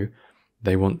grow through.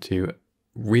 They want to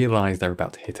realize they're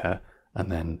about to hit her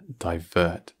and then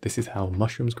divert. This is how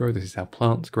mushrooms grow. This is how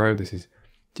plants grow. This is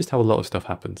just how a lot of stuff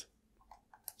happens.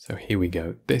 So here we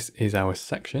go. This is our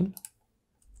section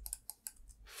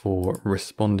for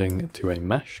responding to a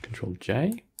mesh. Control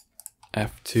J.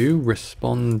 F2,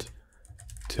 respond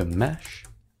to mesh.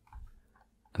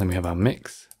 And then we have our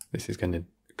mix. This is going to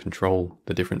control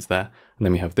the difference there. And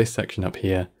then we have this section up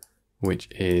here, which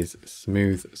is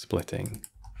smooth splitting.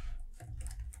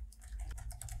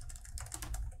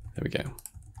 There we go.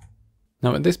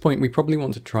 Now at this point, we probably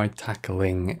want to try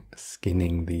tackling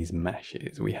skinning these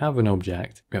meshes. We have an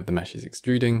object, we have the meshes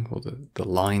extruding, or the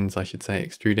lines, I should say,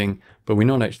 extruding, but we're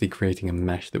not actually creating a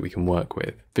mesh that we can work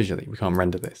with visually. We can't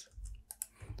render this.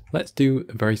 Let's do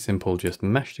a very simple, just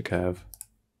mesh to curve,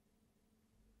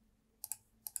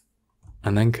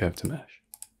 and then curve to mesh.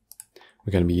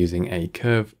 We're going to be using a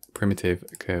curve, primitive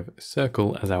curve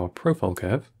circle as our profile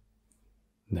curve.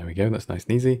 There we go, that's nice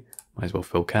and easy. Might as well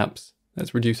fill caps.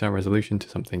 Let's reduce our resolution to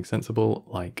something sensible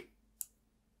like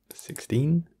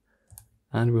 16,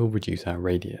 and we'll reduce our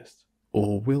radius.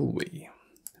 Or will we?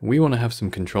 We want to have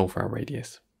some control for our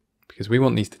radius because we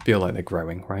want these to feel like they're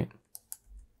growing, right?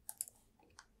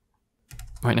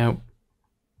 Right now,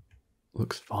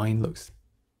 looks fine, looks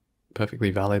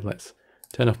perfectly valid. Let's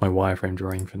turn off my wireframe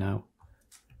drawing for now.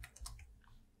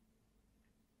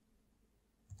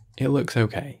 It looks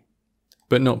okay,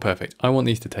 but not perfect. I want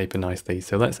these to taper nicely,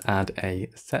 so let's add a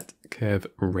set curve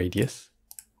radius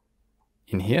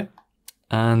in here.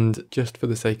 And just for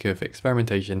the sake of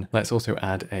experimentation, let's also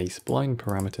add a spline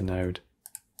parameter node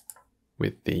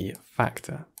with the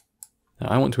factor. Now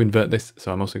I want to invert this,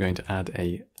 so I'm also going to add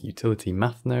a utility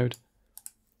math node,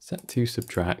 set to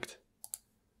subtract,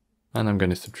 and I'm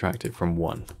going to subtract it from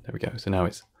 1. There we go. So now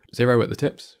it's 0 at the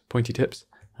tips, pointy tips,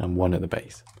 and 1 at the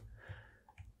base.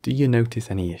 Do you notice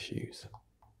any issues?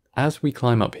 As we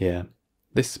climb up here,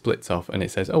 this splits off and it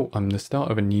says, oh, I'm the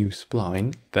start of a new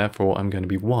spline, therefore I'm going to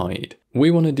be wide. We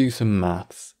want to do some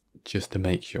maths just to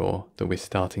make sure that we're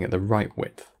starting at the right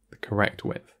width, the correct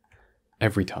width.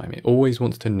 Every time. It always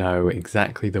wants to know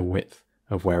exactly the width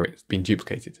of where it's been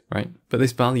duplicated, right? But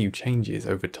this value changes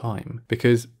over time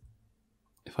because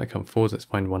if I come forward, let's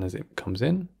find one as it comes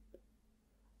in.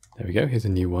 There we go, here's a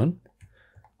new one.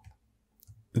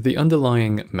 The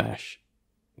underlying mesh,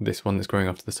 this one that's growing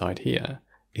off to the side here,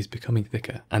 is becoming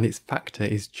thicker and its factor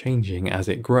is changing as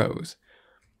it grows.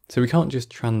 So we can't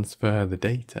just transfer the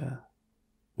data.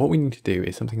 What we need to do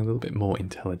is something a little bit more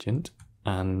intelligent,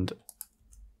 and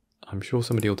I'm sure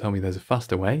somebody will tell me there's a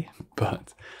faster way,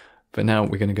 but now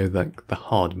we're going to go the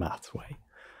hard maths way.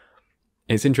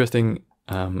 It's interesting,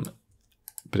 but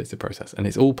it's a process, and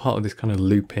it's all part of this kind of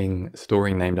looping,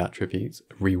 storing named attributes,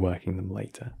 reworking them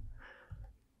later.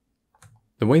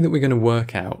 The way that we're going to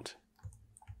work out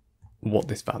what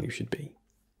this value should be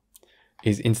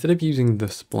is instead of using the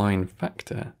spline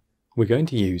factor, we're going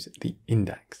to use the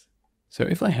index. So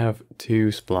if I have two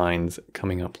splines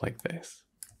coming up like this,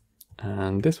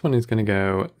 and this one is going to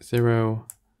go 0,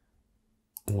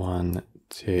 1,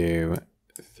 2,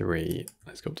 3,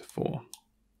 let's go up to 4.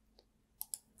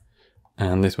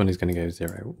 And this one is going to go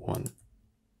 0, 1,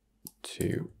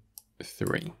 2,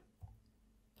 3.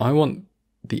 I want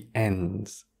the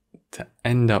ends to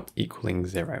end up equaling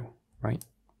 0, right?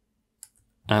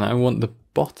 And I want the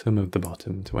bottom of the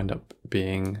bottom to end up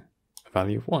being a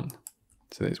value of 1.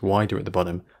 So it's wider at the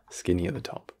bottom, skinny at the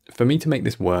top. For me to make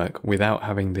this work without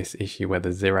having this issue where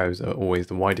the zeros are always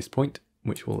the widest point,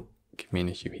 which will give me an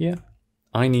issue here,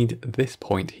 I need this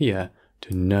point here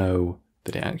to know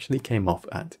that it actually came off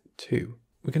at 2.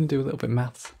 We're going to do a little bit of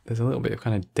maths. There's a little bit of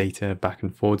kind of data back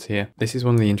and forwards here. This is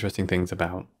one of the interesting things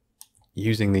about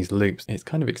using these loops. It's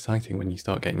kind of exciting when you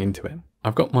start getting into it.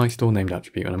 I've got my store named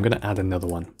attribute and I'm going to add another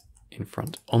one in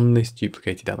front on this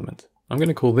duplicated element. I'm going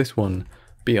to call this one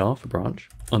BR for branch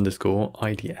underscore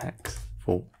IDX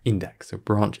for index, so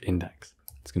branch index.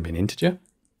 It's going to be an integer.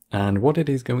 And what it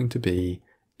is going to be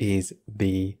is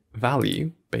the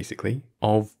value, basically,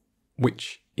 of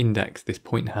which index this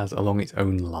point has along its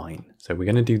own line. So we're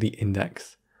going to do the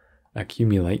index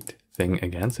accumulate thing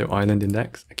again. So island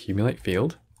index accumulate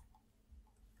field.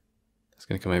 It's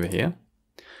going to come over here.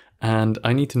 And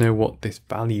I need to know what this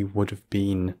value would have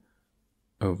been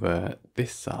over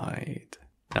this side.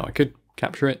 Now I could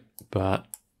capture it, but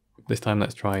this time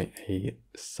let's try a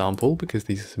sample because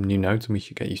these are some new nodes and we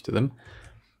should get used to them.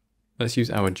 Let's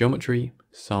use our geometry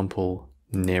sample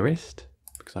nearest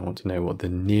because I want to know what the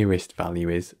nearest value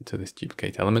is to this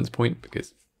duplicate elements point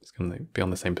because it's going to be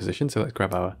on the same position. So let's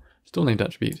grab our store named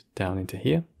attribute down into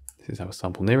here. This is our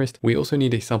sample nearest. We also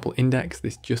need a sample index.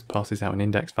 This just passes out an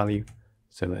index value.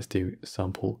 So let's do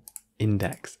sample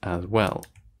index as well.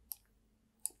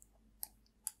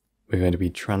 we're going to be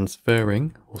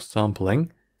transferring or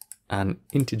sampling an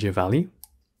integer value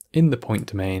in the point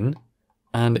domain,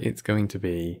 and it's going to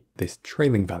be this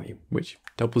trailing value, which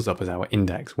doubles up as our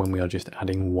index when we are just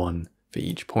adding 1 for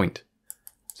each point.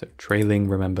 So trailing,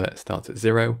 remember, starts at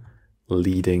 0.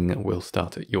 Leading will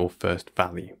start at your first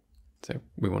value. So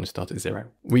we want to start at 0.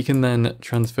 We can then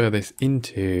transfer this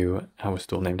into our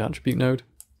store named attribute node.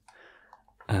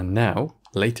 And now,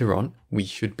 later on, we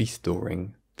should be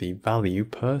storing the value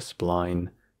per spline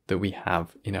that we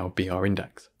have in our BR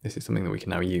index. This is something that we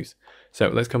can now use. So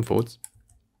let's come forwards.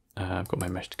 I've got my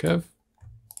meshed curve,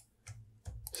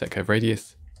 set curve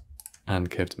radius, and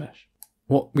curve to mesh.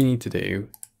 What we need to do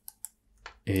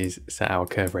is set our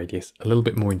curve radius a little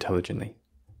bit more intelligently.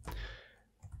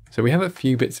 So we have a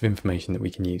few bits of information that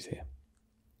we can use here.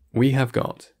 We have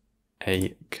got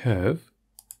a curve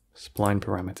spline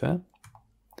parameter.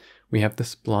 We have the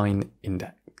spline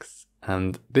index,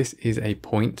 and this is a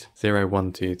point 0,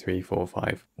 1, 2, 3, 4,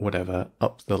 5, whatever,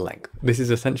 up the length. This is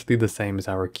essentially the same as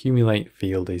our accumulate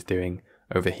field is doing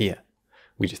over here.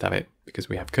 We just have it, because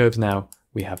we have curves now,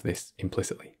 we have this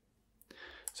implicitly.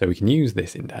 So we can use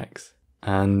this index,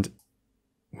 and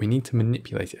we need to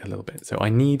manipulate it a little bit. So I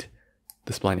need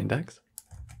the spline index.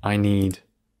 I need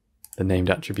the named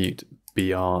attribute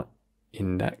BR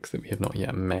index that we have not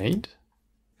yet made.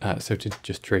 So to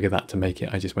just trigger that to make it,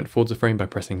 I just went forwards a frame by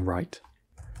pressing right.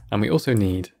 And we also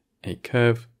need a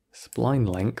curve spline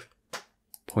length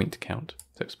point count.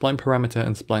 So spline parameter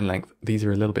and spline length, these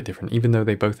are a little bit different, even though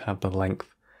they both have the length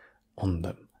on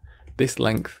them. This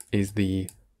length is the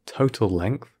total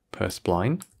length per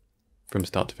spline from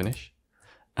start to finish.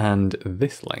 And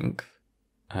this length,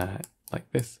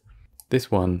 like this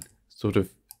one sort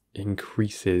of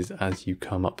increases as you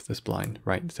come up the spline,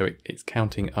 right? So it's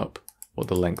counting up what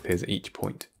the length is at each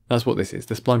point. That's what this is.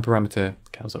 The spline parameter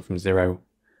counts up from 0,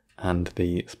 and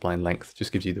the spline length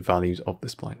just gives you the values of the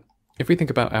spline. If we think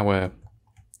about our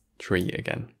tree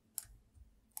again,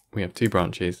 we have 2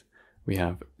 branches. We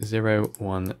have 0,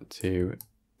 1, 2,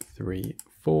 3,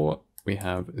 4. We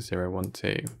have 0, 1,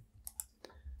 2.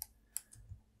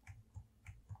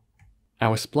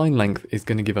 Our spline length is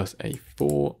going to give us a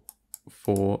 4,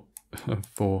 4,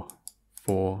 4,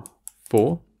 4,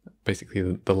 4. Basically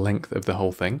the length of the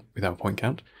whole thing with our point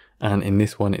count. And in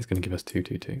this one, it's going to give us 2,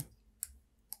 2, 2.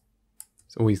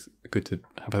 It's always good to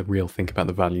have a real think about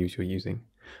the values you're using.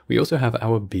 We also have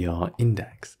our BR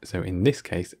index. So in this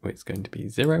case, it's going to be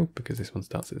 0 because this one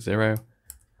starts at 0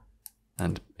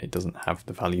 and it doesn't have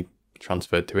the value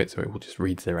transferred to it, so it will just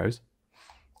read zeros.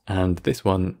 And this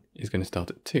one is going to start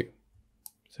at 2.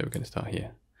 So we're going to start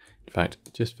here. In fact,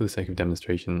 just for the sake of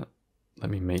demonstration,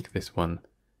 let me make this one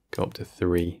go up to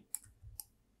 3,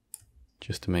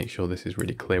 just to make sure this is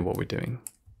really clear what we're doing.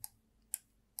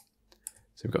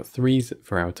 So we've got 3s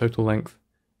for our total length,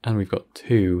 and we've got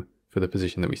 2 for the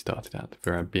position that we started at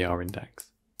for our BR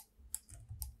index.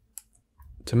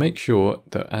 To make sure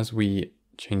that as we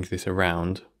change this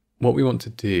around, what we want to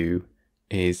do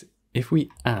is if we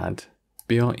add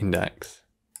BR index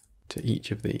to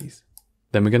each of these,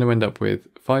 then we're going to end up with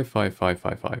 5, 5, 5,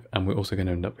 5, 5, and we're also going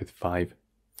to end up with 5,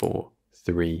 4,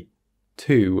 3,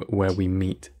 2, where we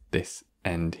meet this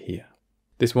end here.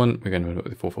 This one, we're going to end up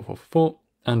with 4, 4, 4, 4,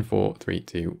 and 4, 3,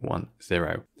 2, 1,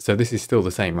 0. So this is still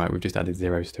the same, right? We've just added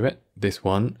zeros to it. This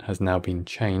one has now been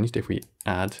changed. If we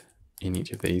add in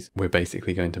each of these, we're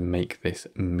basically going to make this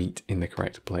meet in the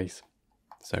correct place.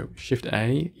 So Shift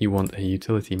A, you want a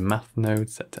utility math node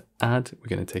set to add.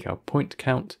 We're going to take our point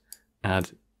count,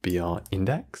 add BR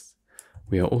index.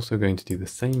 We are also going to do the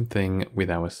same thing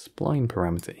with our spline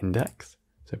parameter index.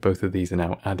 So both of these are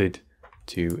now added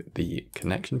to the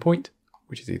connection point,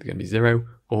 which is either going to be 0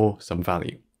 or some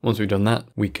value. Once we've done that,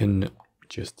 we can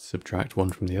just subtract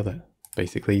one from the other.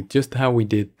 Basically, just how we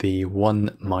did the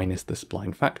 1 minus the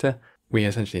spline factor, we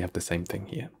essentially have the same thing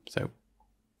here. So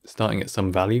starting at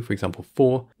some value, for example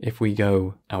 4, if we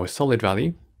go our solid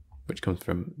value, which comes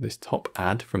from this top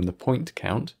add from the point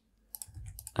count,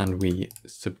 and we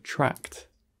subtract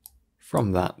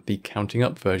from that the counting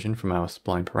up version from our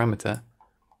spline parameter,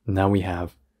 now we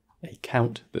have a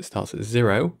count that starts at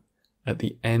 0 at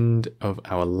the end of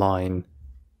our line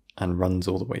and runs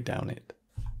all the way down it.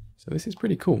 So this is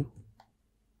pretty cool.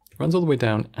 It runs all the way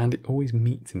down and it always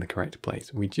meets in the correct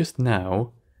place. We just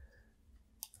now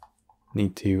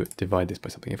need to divide this by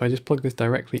something. If I just plug this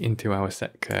directly into our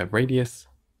set curve radius,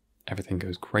 everything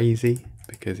goes crazy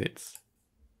because it's,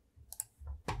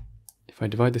 if I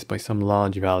divide this by some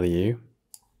large value,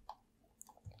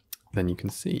 then you can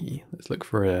see, let's look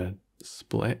for a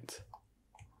split.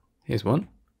 Here's one.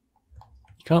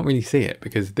 You can't really see it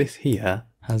because this here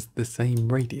has the same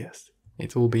radius.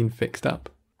 it's all been fixed up.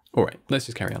 All right, let's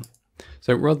just carry on.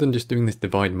 So rather than just doing this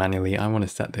divide manually, I want to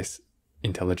set this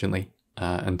intelligently.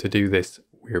 And to do this,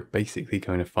 we're basically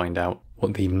going to find out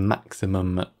what the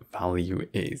maximum value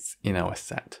is in our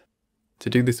set. To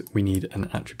do this, we need an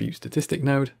attribute statistic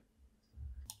node.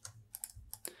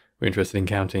 We're interested in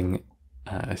counting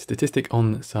a statistic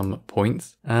on some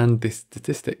points, and this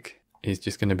statistic is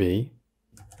just going to be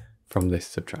from this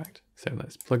subtract. So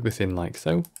let's plug this in like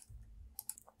so.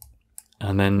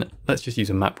 And then let's just use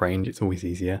a map range. It's always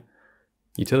easier.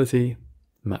 Utility,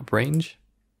 map range.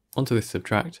 Onto this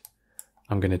subtract,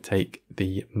 I'm going to take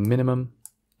the minimum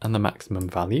and the maximum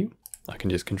value. I can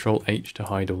just Control H to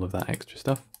hide all of that extra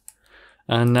stuff.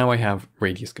 And now I have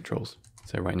radius controls.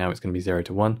 So right now it's going to be 0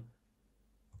 to 1.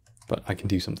 But I can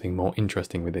do something more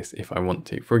interesting with this if I want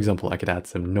to. For example, I could add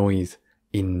some noise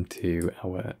into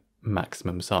our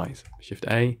maximum size. Shift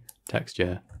A,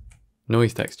 texture,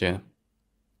 noise texture.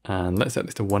 And let's set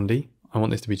this to 1D. I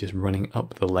want this to be just running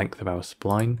up the length of our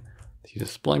spline. Let's use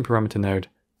a spline parameter node,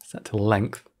 set to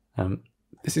length.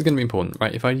 This is going to be important,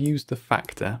 right? If I use the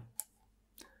factor,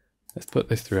 let's put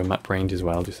this through a map range as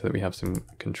well, just so that we have some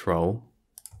control.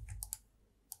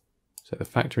 So the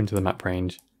factor into the map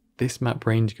range. This map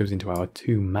range goes into our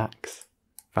 2max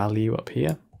value up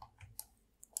here.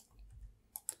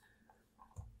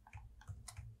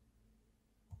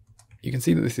 You can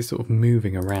see that this is sort of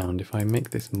moving around. If I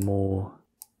make this more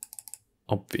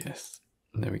obvious,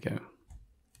 there we go.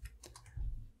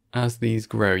 As these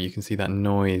grow, you can see that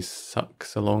noise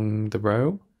sucks along the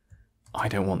row. I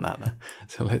don't want that.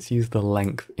 So let's use the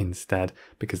length instead,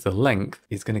 because the length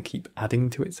is going to keep adding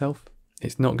to itself.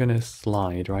 It's not going to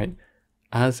slide, right?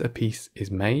 As a piece is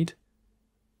made,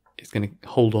 it's going to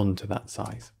hold on to that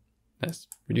size. Let's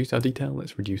reduce our detail.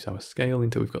 Let's reduce our scale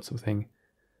until we've got something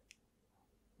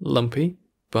lumpy,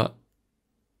 but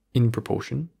in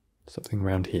proportion, something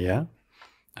around here.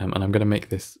 And I'm going to make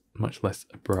this much less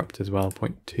abrupt as well,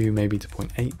 0.2 maybe to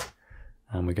 0.8.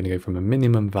 And we're going to go from a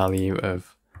minimum value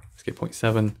of, let's get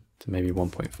 0.7 to maybe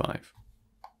 1.5. There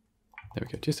we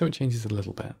go, just so it changes a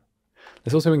little bit.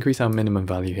 Let's also increase our minimum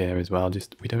value here as well.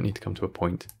 Just, we don't need to come to a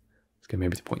point. Let's go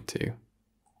maybe to 0.2.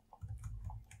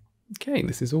 Okay,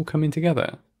 this is all coming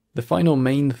together. The final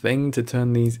main thing to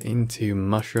turn these into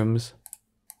mushrooms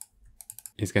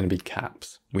is going to be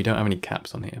caps. We don't have any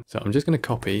caps on here. So I'm just going to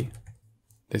copy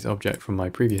this object from my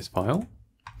previous file.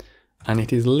 And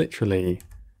it is literally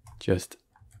just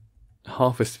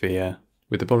half a sphere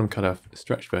with the bottom cut off,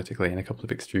 stretched vertically, and a couple of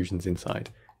extrusions inside.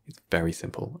 It's very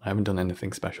simple. I haven't done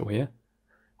anything special here.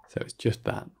 So it's just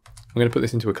that. I'm going to put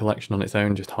this into a collection on its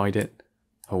own, just hide it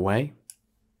away.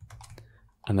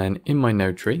 And then in my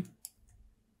node tree,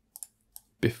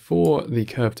 before the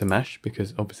curve to mesh,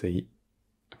 because obviously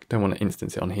I don't want to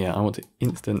instance it on here, I want to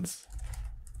instance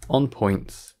on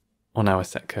points on our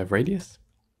set curve radius.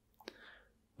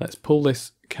 Let's pull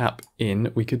this cap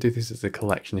in. We could do this as a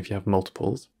collection if you have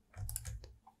multiples.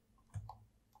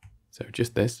 So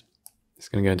just this. It's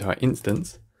going to go into our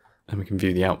instance and we can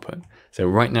view the output. So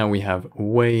right now we have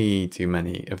way too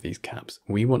many of these caps.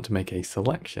 We want to make a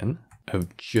selection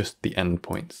of just the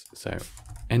endpoints. So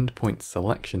endpoint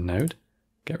selection node,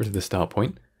 get rid of the start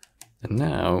point. And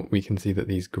now we can see that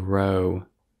these grow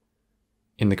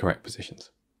in the correct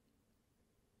positions.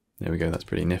 There we go, that's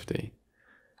pretty nifty.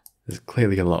 There's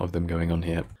clearly a lot of them going on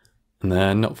here. And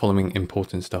they're not following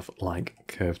important stuff like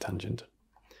curve tangent.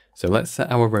 So let's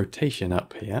set our rotation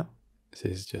up here. This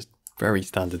is just very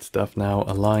standard stuff now.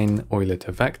 Align Euler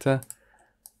to vector.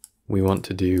 We want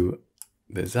to do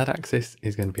the z-axis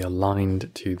is going to be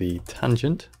aligned to the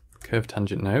tangent, curve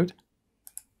tangent node.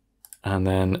 And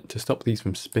then to stop these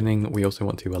from spinning, we also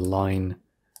want to align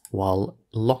while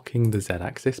locking the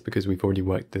z-axis, because we've already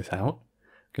worked this out.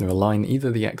 We're going to align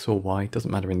either the x or y,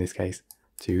 doesn't matter in this case,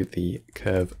 to the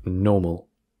curve normal.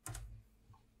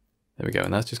 There we go,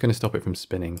 and that's just going to stop it from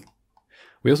spinning.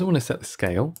 We also want to set the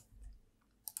scale,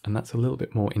 and that's a little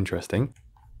bit more interesting.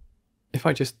 If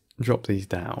I just drop these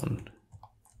down,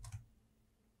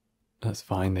 that's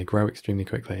fine, they grow extremely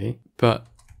quickly. But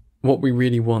what we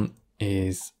really want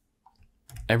is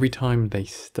every time they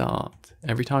start,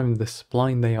 every time the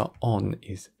spline they are on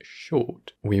is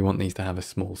short, we want these to have a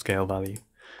small scale value.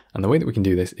 And the way that we can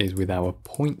do this is with our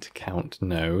point count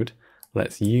node.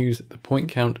 Let's use the point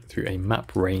count through a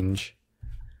map range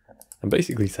and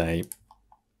basically say,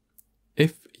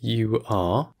 if you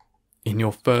are in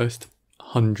your first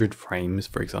 100 frames,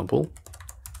 for example,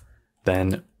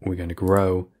 then we're going to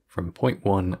grow from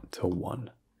 0.1 to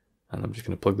 1. And I'm just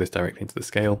going to plug this directly into the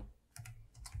scale.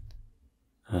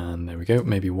 And there we go.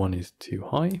 Maybe 1 is too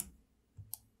high.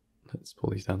 Let's pull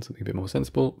these down to something a bit more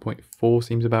sensible. 0.4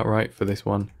 seems about right for this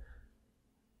one.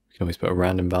 You can always put a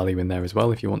random value in there as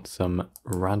well if you want some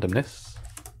randomness.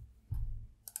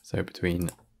 So between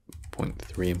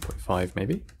 0.3 and 0.5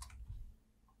 maybe.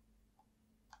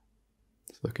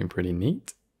 It's looking pretty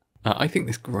neat. I think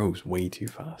this grows way too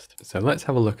fast. So let's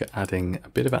have a look at adding a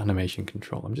bit of animation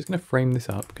control. I'm just going to frame this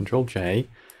up, Control J.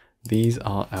 These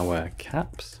are our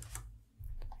caps.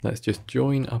 Let's just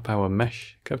join up our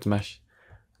mesh, curve to mesh,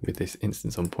 with this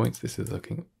instance on points. This is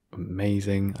looking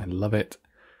amazing. I love it.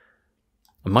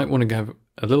 I might want to have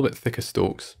a little bit thicker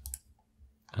stalks.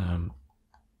 To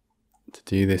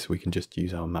do this, we can just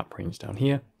use our map range down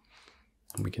here,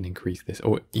 and we can increase this,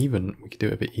 or even we could do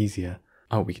it a bit easier.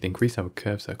 Oh, we could increase our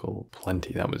curve circle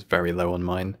plenty. That was very low on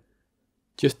mine.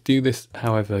 Just do this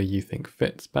however you think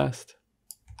fits best.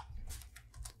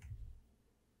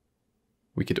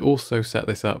 We could also set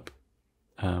this up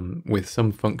with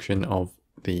some function of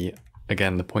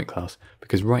again, the point class,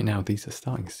 because right now these are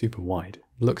starting super wide.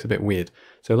 It looks a bit weird.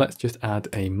 So let's just add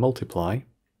a multiply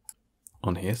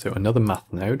on here. So another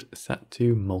math node set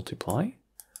to multiply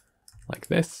like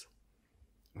this.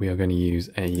 We are going to use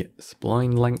a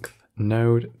spline length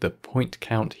node. The point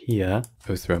count here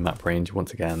goes through a map range.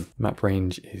 Once again, map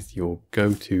range is your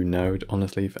go-to node,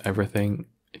 honestly, for everything.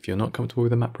 If you're not comfortable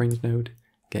with a map range node,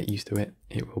 get used to it.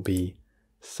 It will be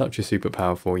such a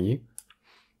superpower for you.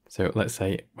 So let's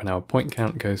say when our point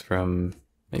count goes from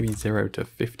maybe 0 to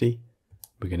 50,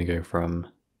 we're going to go from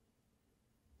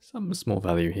some small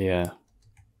value here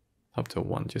up to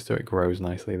 1, just so it grows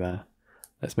nicely there.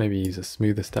 Let's maybe use a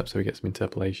smoother step so we get some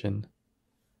interpolation.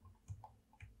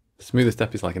 The smoother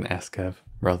step is like an S-curve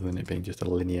rather than it being just a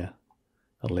linear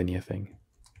thing.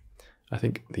 I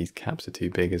think these caps are too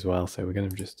big as well, so we're going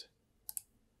to just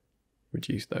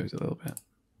reduce those a little bit.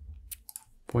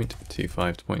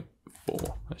 0.25 to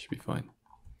 0.4, that should be fine.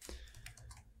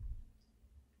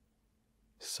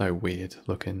 So weird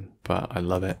looking, but I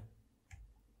love it.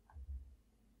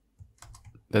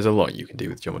 There's a lot you can do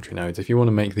with geometry nodes. If you want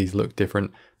to make these look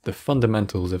different, the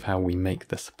fundamentals of how we make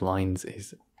the splines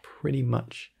is pretty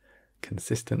much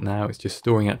consistent now. It's just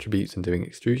storing attributes and doing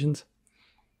extrusions.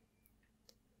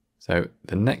 So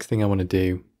the next thing I want to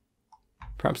do,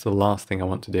 perhaps the last thing I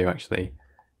want to do actually,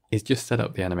 is just set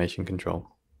up the animation control.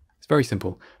 It's very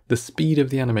simple. The speed of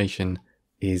the animation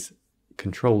is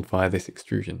controlled via this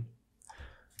extrusion.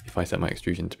 If I set my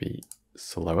extrusion to be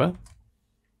slower,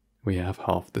 we have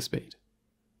half the speed.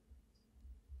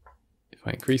 If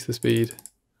I increase the speed,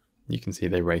 you can see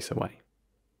they race away.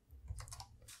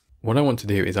 What I want to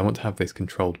do is I want to have this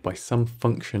controlled by some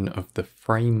function of the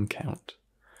frame count.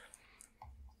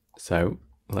 So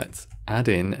let's add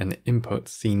in an input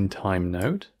scene time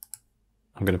node.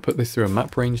 I'm going to put this through a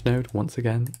map range node. Once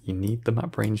again, you need the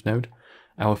map range node.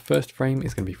 Our first frame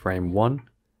is going to be frame 1.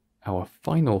 Our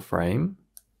final frame,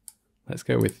 let's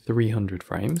go with 300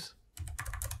 frames.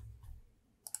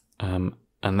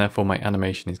 And therefore my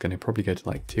animation is going to probably go to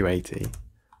like 280.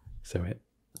 So it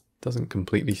doesn't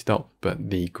completely stop,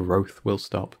 but the growth will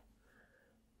stop.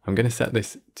 I'm going to set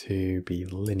this to be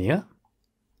linear.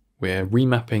 We're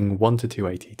remapping 1 to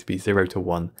 280 to be 0 to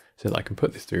 1 so that I can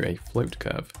put this through a float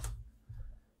curve.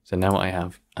 So now I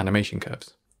have animation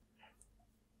curves.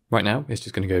 Right now it's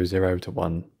just going to go 0 to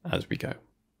 1 as we go.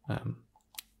 And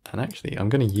actually I'm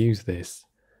going to use this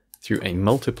through a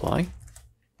multiply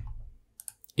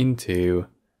into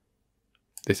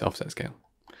this offset scale.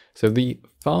 So the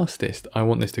fastest I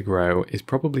want this to grow is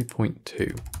probably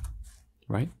 0.2,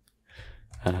 right?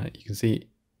 You can see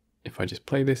if I just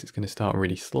play this, it's going to start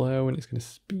really slow and it's going to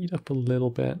speed up a little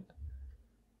bit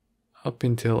up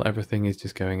until everything is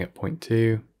just going at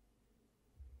 0.2.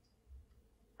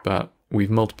 But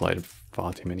we've multiplied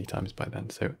far too many times by then.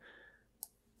 So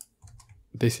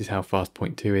this is how fast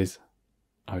 0.2 is.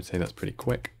 I would say that's pretty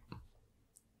quick.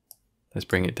 Let's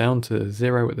bring it down to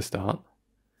 0 at the start.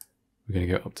 We're going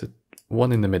to go up to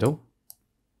 1 in the middle.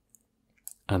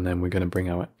 And then we're going to bring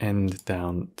our end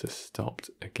down to stopped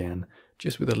again,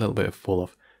 just with a little bit of fall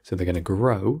off. So they're going to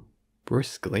grow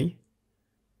briskly.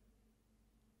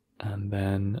 And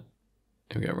then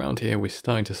if we go around here, we're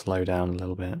starting to slow down a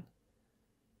little bit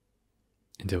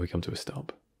until we come to a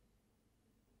stop.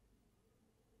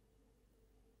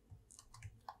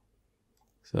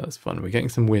 So that's fun. We're getting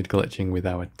some weird glitching with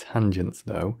our tangents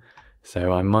though.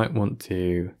 So I might want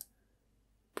to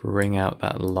bring out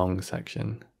that long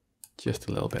section just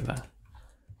a little bit there.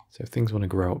 So if things want to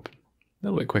grow up a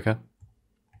little bit quicker.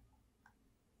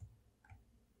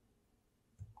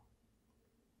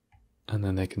 And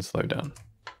then they can slow down.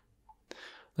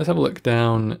 Let's have a look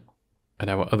down at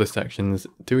our other sections.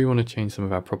 Do we want to change some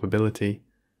of our probability?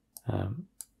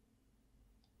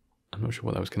 I'm not sure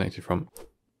what that was connected from.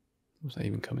 Was that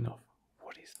even coming off?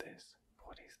 What is this?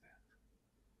 What is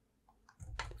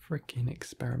this? Freaking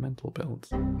experimental builds.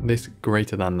 This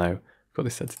greater than though. I've got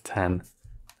this set to 10.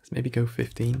 Let's maybe go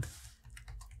 15.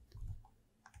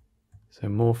 So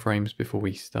more frames before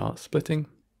we start splitting.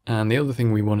 And the other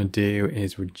thing we want to do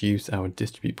is reduce our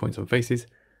distribute points on faces.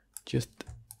 Just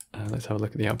let's have a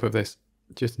look at the output of this.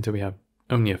 Just until we have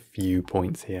only a few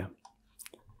points here.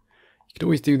 You could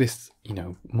always do this, you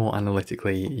know, more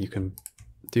analytically. You can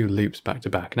do loops back to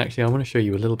back. And actually, I want to show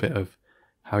you a little bit of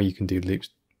how you can do loops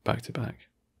back to back.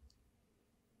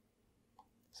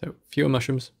 So fewer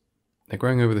mushrooms. They're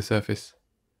growing over the surface.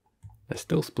 They're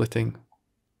still splitting.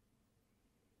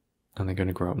 And they're going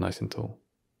to grow up nice and tall.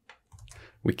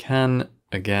 We can,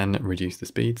 again, reduce the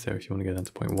speed. So if you want to go down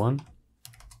to 0.1.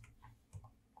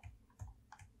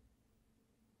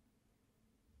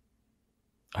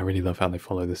 I really love how they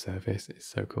follow the surface. It's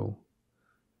so cool.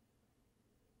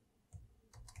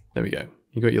 There we go.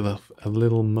 You got your a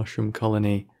little mushroom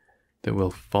colony that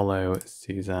will follow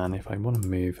Suzanne. If I want to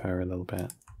move her a little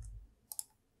bit.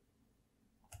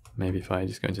 Maybe if I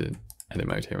just go into edit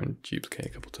mode here and duplicate a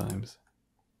couple times.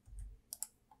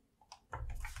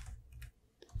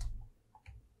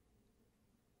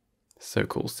 So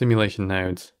cool. Simulation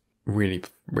nodes, really,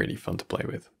 really fun to play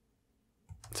with.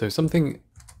 So something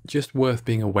just worth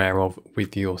being aware of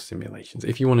with your simulations.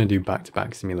 If you want to do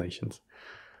back-to-back simulations,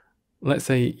 let's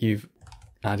say you've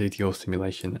added your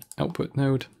simulation output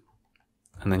node,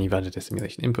 and then you've added a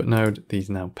simulation input node. These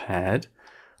are now paired.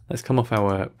 Let's come off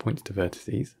our points to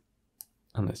vertices,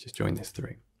 and let's just join this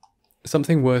through.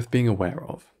 Something worth being aware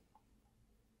of.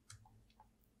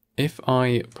 If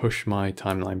I push my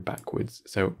timeline backwards,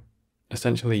 so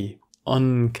essentially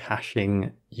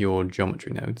uncaching your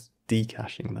geometry nodes,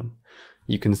 decaching them,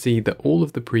 you can see that all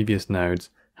of the previous nodes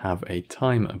have a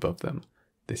time above them.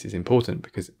 This is important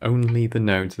because only the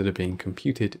nodes that are being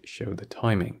computed show the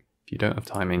timing. If you don't have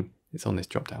timing, it's on this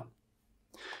dropdown.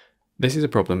 This is a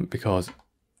problem because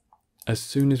as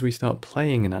soon as we start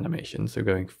playing an animation, so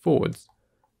going forwards,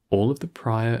 all of the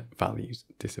prior values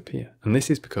disappear. And this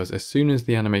is because as soon as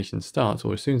the animation starts,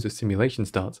 or as soon as the simulation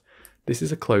starts, this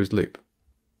is a closed loop.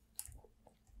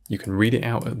 You can read it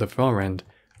out at the far end,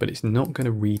 but it's not going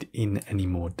to read in any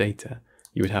more data.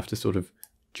 You would have to sort of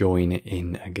join it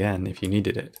in again if you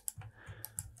needed it.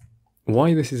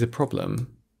 Why this is a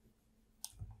problem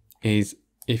is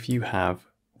if you have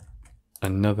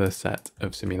another set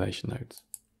of simulation nodes.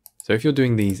 So if you're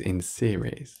doing these in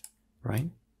series, right?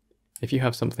 If you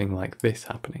have something like this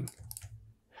happening,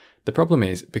 the problem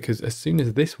is because as soon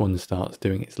as this one starts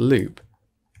doing its loop,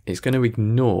 it's going to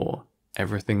ignore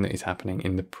everything that is happening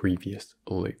in the previous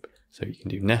loop. So you can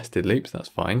do nested loops, that's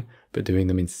fine, but doing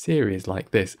them in series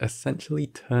like this essentially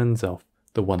turns off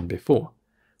the one before.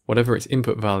 Whatever its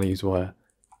input values were,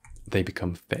 they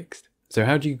become fixed. So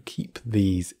how do you keep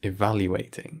these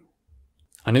evaluating?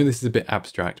 I know this is a bit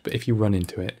abstract, but if you run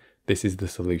into it, this is the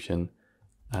solution.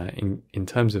 In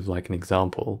terms of like an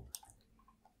example,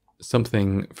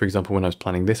 something, for example, when I was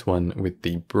planning this one with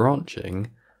the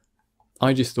branching,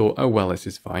 I just thought, oh, well, this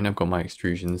is fine. I've got my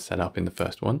extrusions set up in the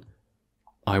first one.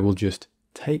 I will just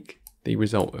take the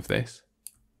result of this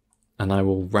and I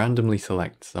will randomly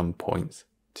select some points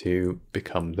to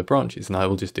become the branches, and I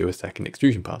will just do a second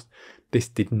extrusion pass. This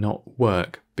did not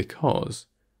work because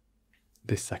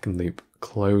this second loop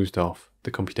closed off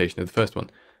the computation of the first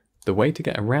one. The way to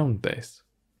get around this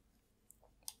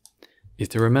is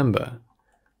to remember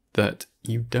that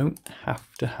you don't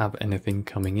have to have anything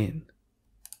coming in.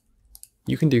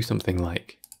 You can do something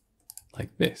like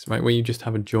this, right? Where you just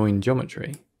have a join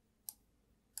geometry.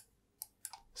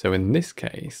 So in this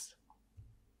case,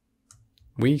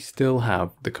 we still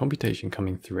have the computation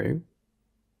coming through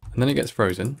and then it gets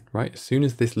frozen, right? As soon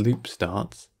as this loop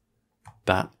starts,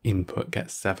 that input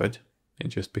gets severed. It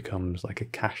just becomes like a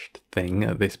cached thing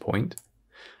at this point.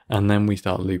 And then we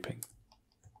start looping.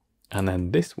 And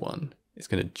then this one is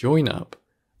going to join up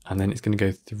and then it's going to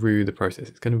go through the process.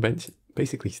 It's going to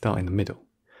basically start in the middle.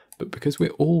 But because we're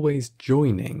always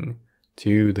joining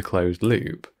to the closed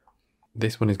loop,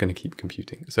 this one is going to keep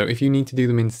computing. So if you need to do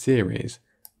them in series,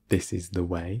 this is the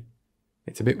way.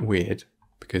 It's a bit weird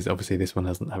because obviously this one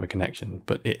doesn't have a connection,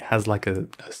 but it has like a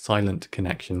silent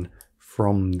connection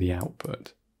from the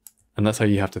output. And that's how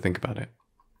you have to think about it.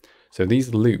 So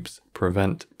these loops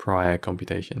prevent prior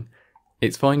computation.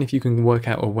 It's fine if you can work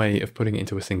out a way of putting it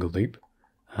into a single loop.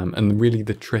 And really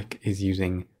the trick is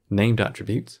using named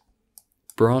attributes,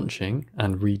 branching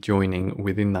and rejoining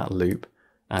within that loop,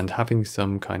 and having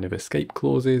some kind of escape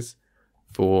clauses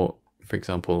for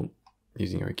example,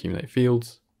 using your accumulate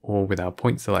fields, or with our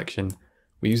point selection,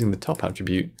 we're using the top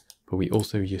attribute, but we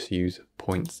also just use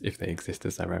points if they exist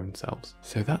as their own selves.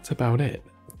 So that's about it.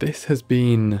 This has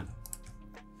been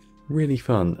really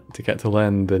fun to get to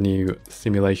learn the new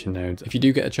simulation nodes. If you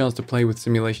do get a chance to play with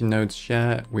simulation nodes,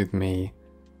 share with me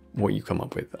what you come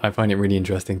up with. I find it really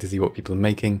interesting to see what people are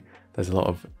making. There's a lot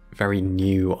of very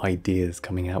new ideas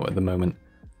coming out at the moment,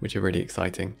 which are really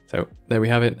exciting. So there we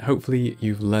have it. Hopefully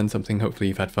you've learned something, hopefully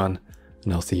you've had fun,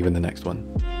 and I'll see you in the next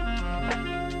one.